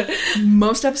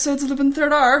 Most episodes of Lupin the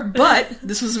Third are, but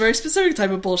this was a very specific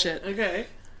type of bullshit. Okay.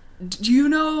 Do you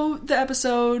know the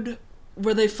episode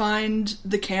where they find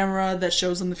the camera that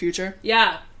shows them the future?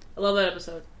 Yeah. I love that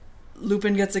episode.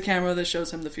 Lupin gets a camera that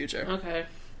shows him the future. Okay.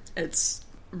 It's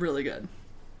really good.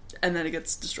 And then it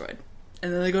gets destroyed.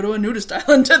 And then they go to a nudist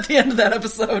island at the end of that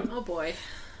episode. Oh boy.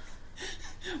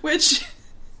 Which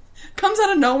comes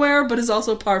out of nowhere, but is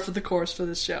also par for the course for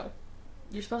this show.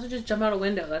 You're supposed to just jump out a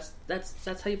window. That's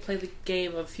how you play the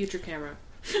game of future camera.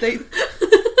 They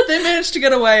managed to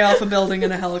get away off a building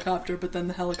in a helicopter, but then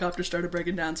the helicopter started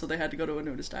breaking down, so they had to go to a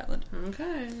nudist island.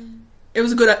 Okay. It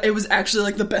was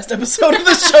actually the best episode of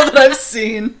the show that I've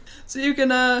seen. So you can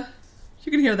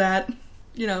hear that,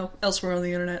 elsewhere on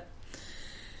the internet.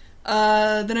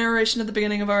 The narration at the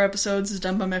beginning of our episodes is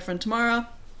done by my friend Tamara.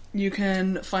 You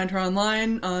can find her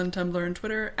online on Tumblr and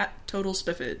Twitter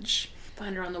 @TotalSpiffage.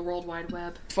 Find her on the World Wide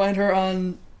Web. Find her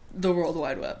on the World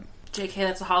Wide Web. JK,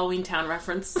 that's a Halloween Town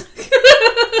reference.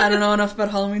 I don't know enough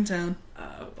about Halloween Town.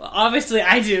 Well, obviously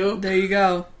I do. There you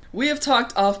go. We have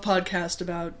talked off podcast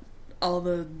about all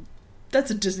the... That's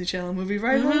a Disney Channel movie,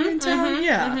 right? Halloween Town?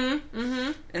 Yeah.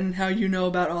 And how you know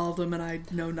about all of them and I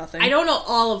know nothing. I don't know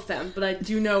all of them, but I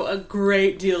do know a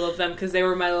great deal of them because they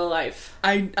were my life.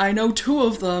 I know two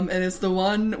of them, and it's the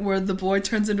one where the boy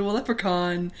turns into a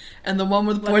leprechaun and the one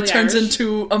where the boy turns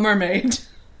into a mermaid.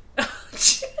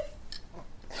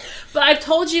 But I've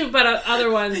told you about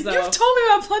other ones, though. You've told me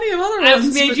about plenty of other ones.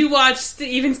 I've made you watch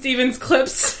even Stevens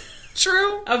clips.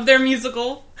 True. Of their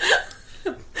musical.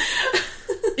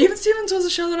 Even Stevens was a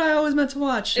show that I always meant to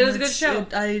watch. It was a good show.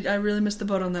 I really missed the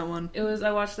boat on that one.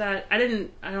 I watched that. I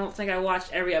don't think I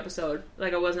watched every episode.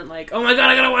 I wasn't oh my god,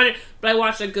 I gotta watch it. But I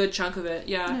watched a good chunk of it,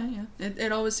 yeah. Yeah.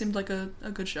 It always seemed like a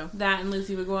good show. That and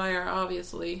Lizzie McGuire,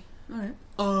 obviously. Alright.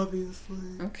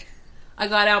 Obviously. Okay. I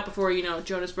got out before,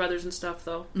 Jonas Brothers and stuff,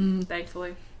 though.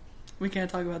 Thankfully. We can't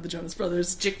talk about the Jonas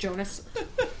Brothers. Jick Jonas.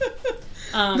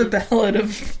 The Ballad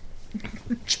of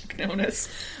Jick Jonas.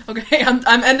 Okay,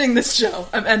 I'm ending this show.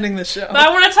 But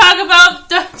I want to talk about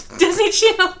the Disney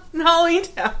Channel and Halloween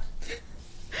Town.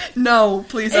 No,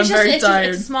 please, I'm very tired.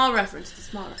 It's a small reference. It's a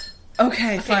small reference.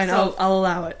 Okay, fine, so I'll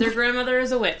allow it. Their grandmother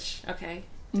is a witch, okay?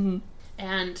 Mm-hmm.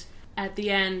 And at the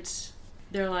end,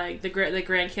 they're like, the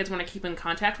grandkids want to keep in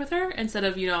contact with her instead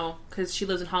of, because she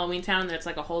lives in Halloween Town, that's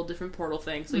like a whole different portal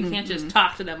thing. So you can't just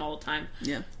talk to them all the time.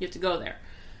 Yeah. You have to go there.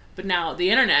 But now, the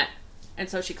internet, and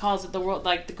so she calls it the world,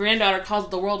 like, the granddaughter calls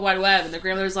it the World Wide Web, and the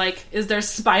grandmother's like, is there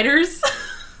spiders?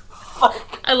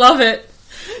 I love it.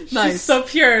 Nice. She's so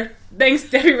pure. Thanks,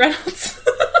 Debbie Reynolds.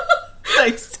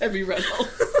 Thanks, Debbie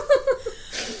Reynolds.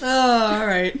 Oh,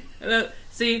 alright.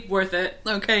 See? Worth it.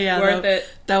 Okay, yeah. Worth it.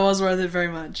 That was worth it very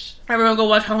much. Everyone go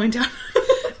watch Halloween Town.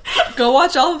 Go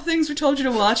watch all the things we told you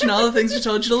to watch and all the things we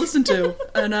told you to listen to.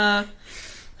 And,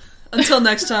 until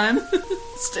next time,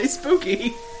 stay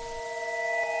spooky.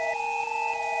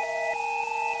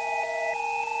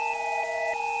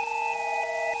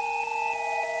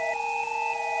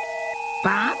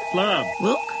 Bob? Flub.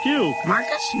 Luke? Puke.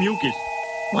 Marcus? Mucus.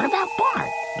 What about Bart?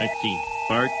 Let's see.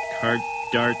 Bart, cart,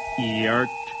 dart, eart.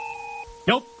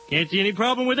 Nope. Can't see any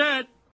problem with that.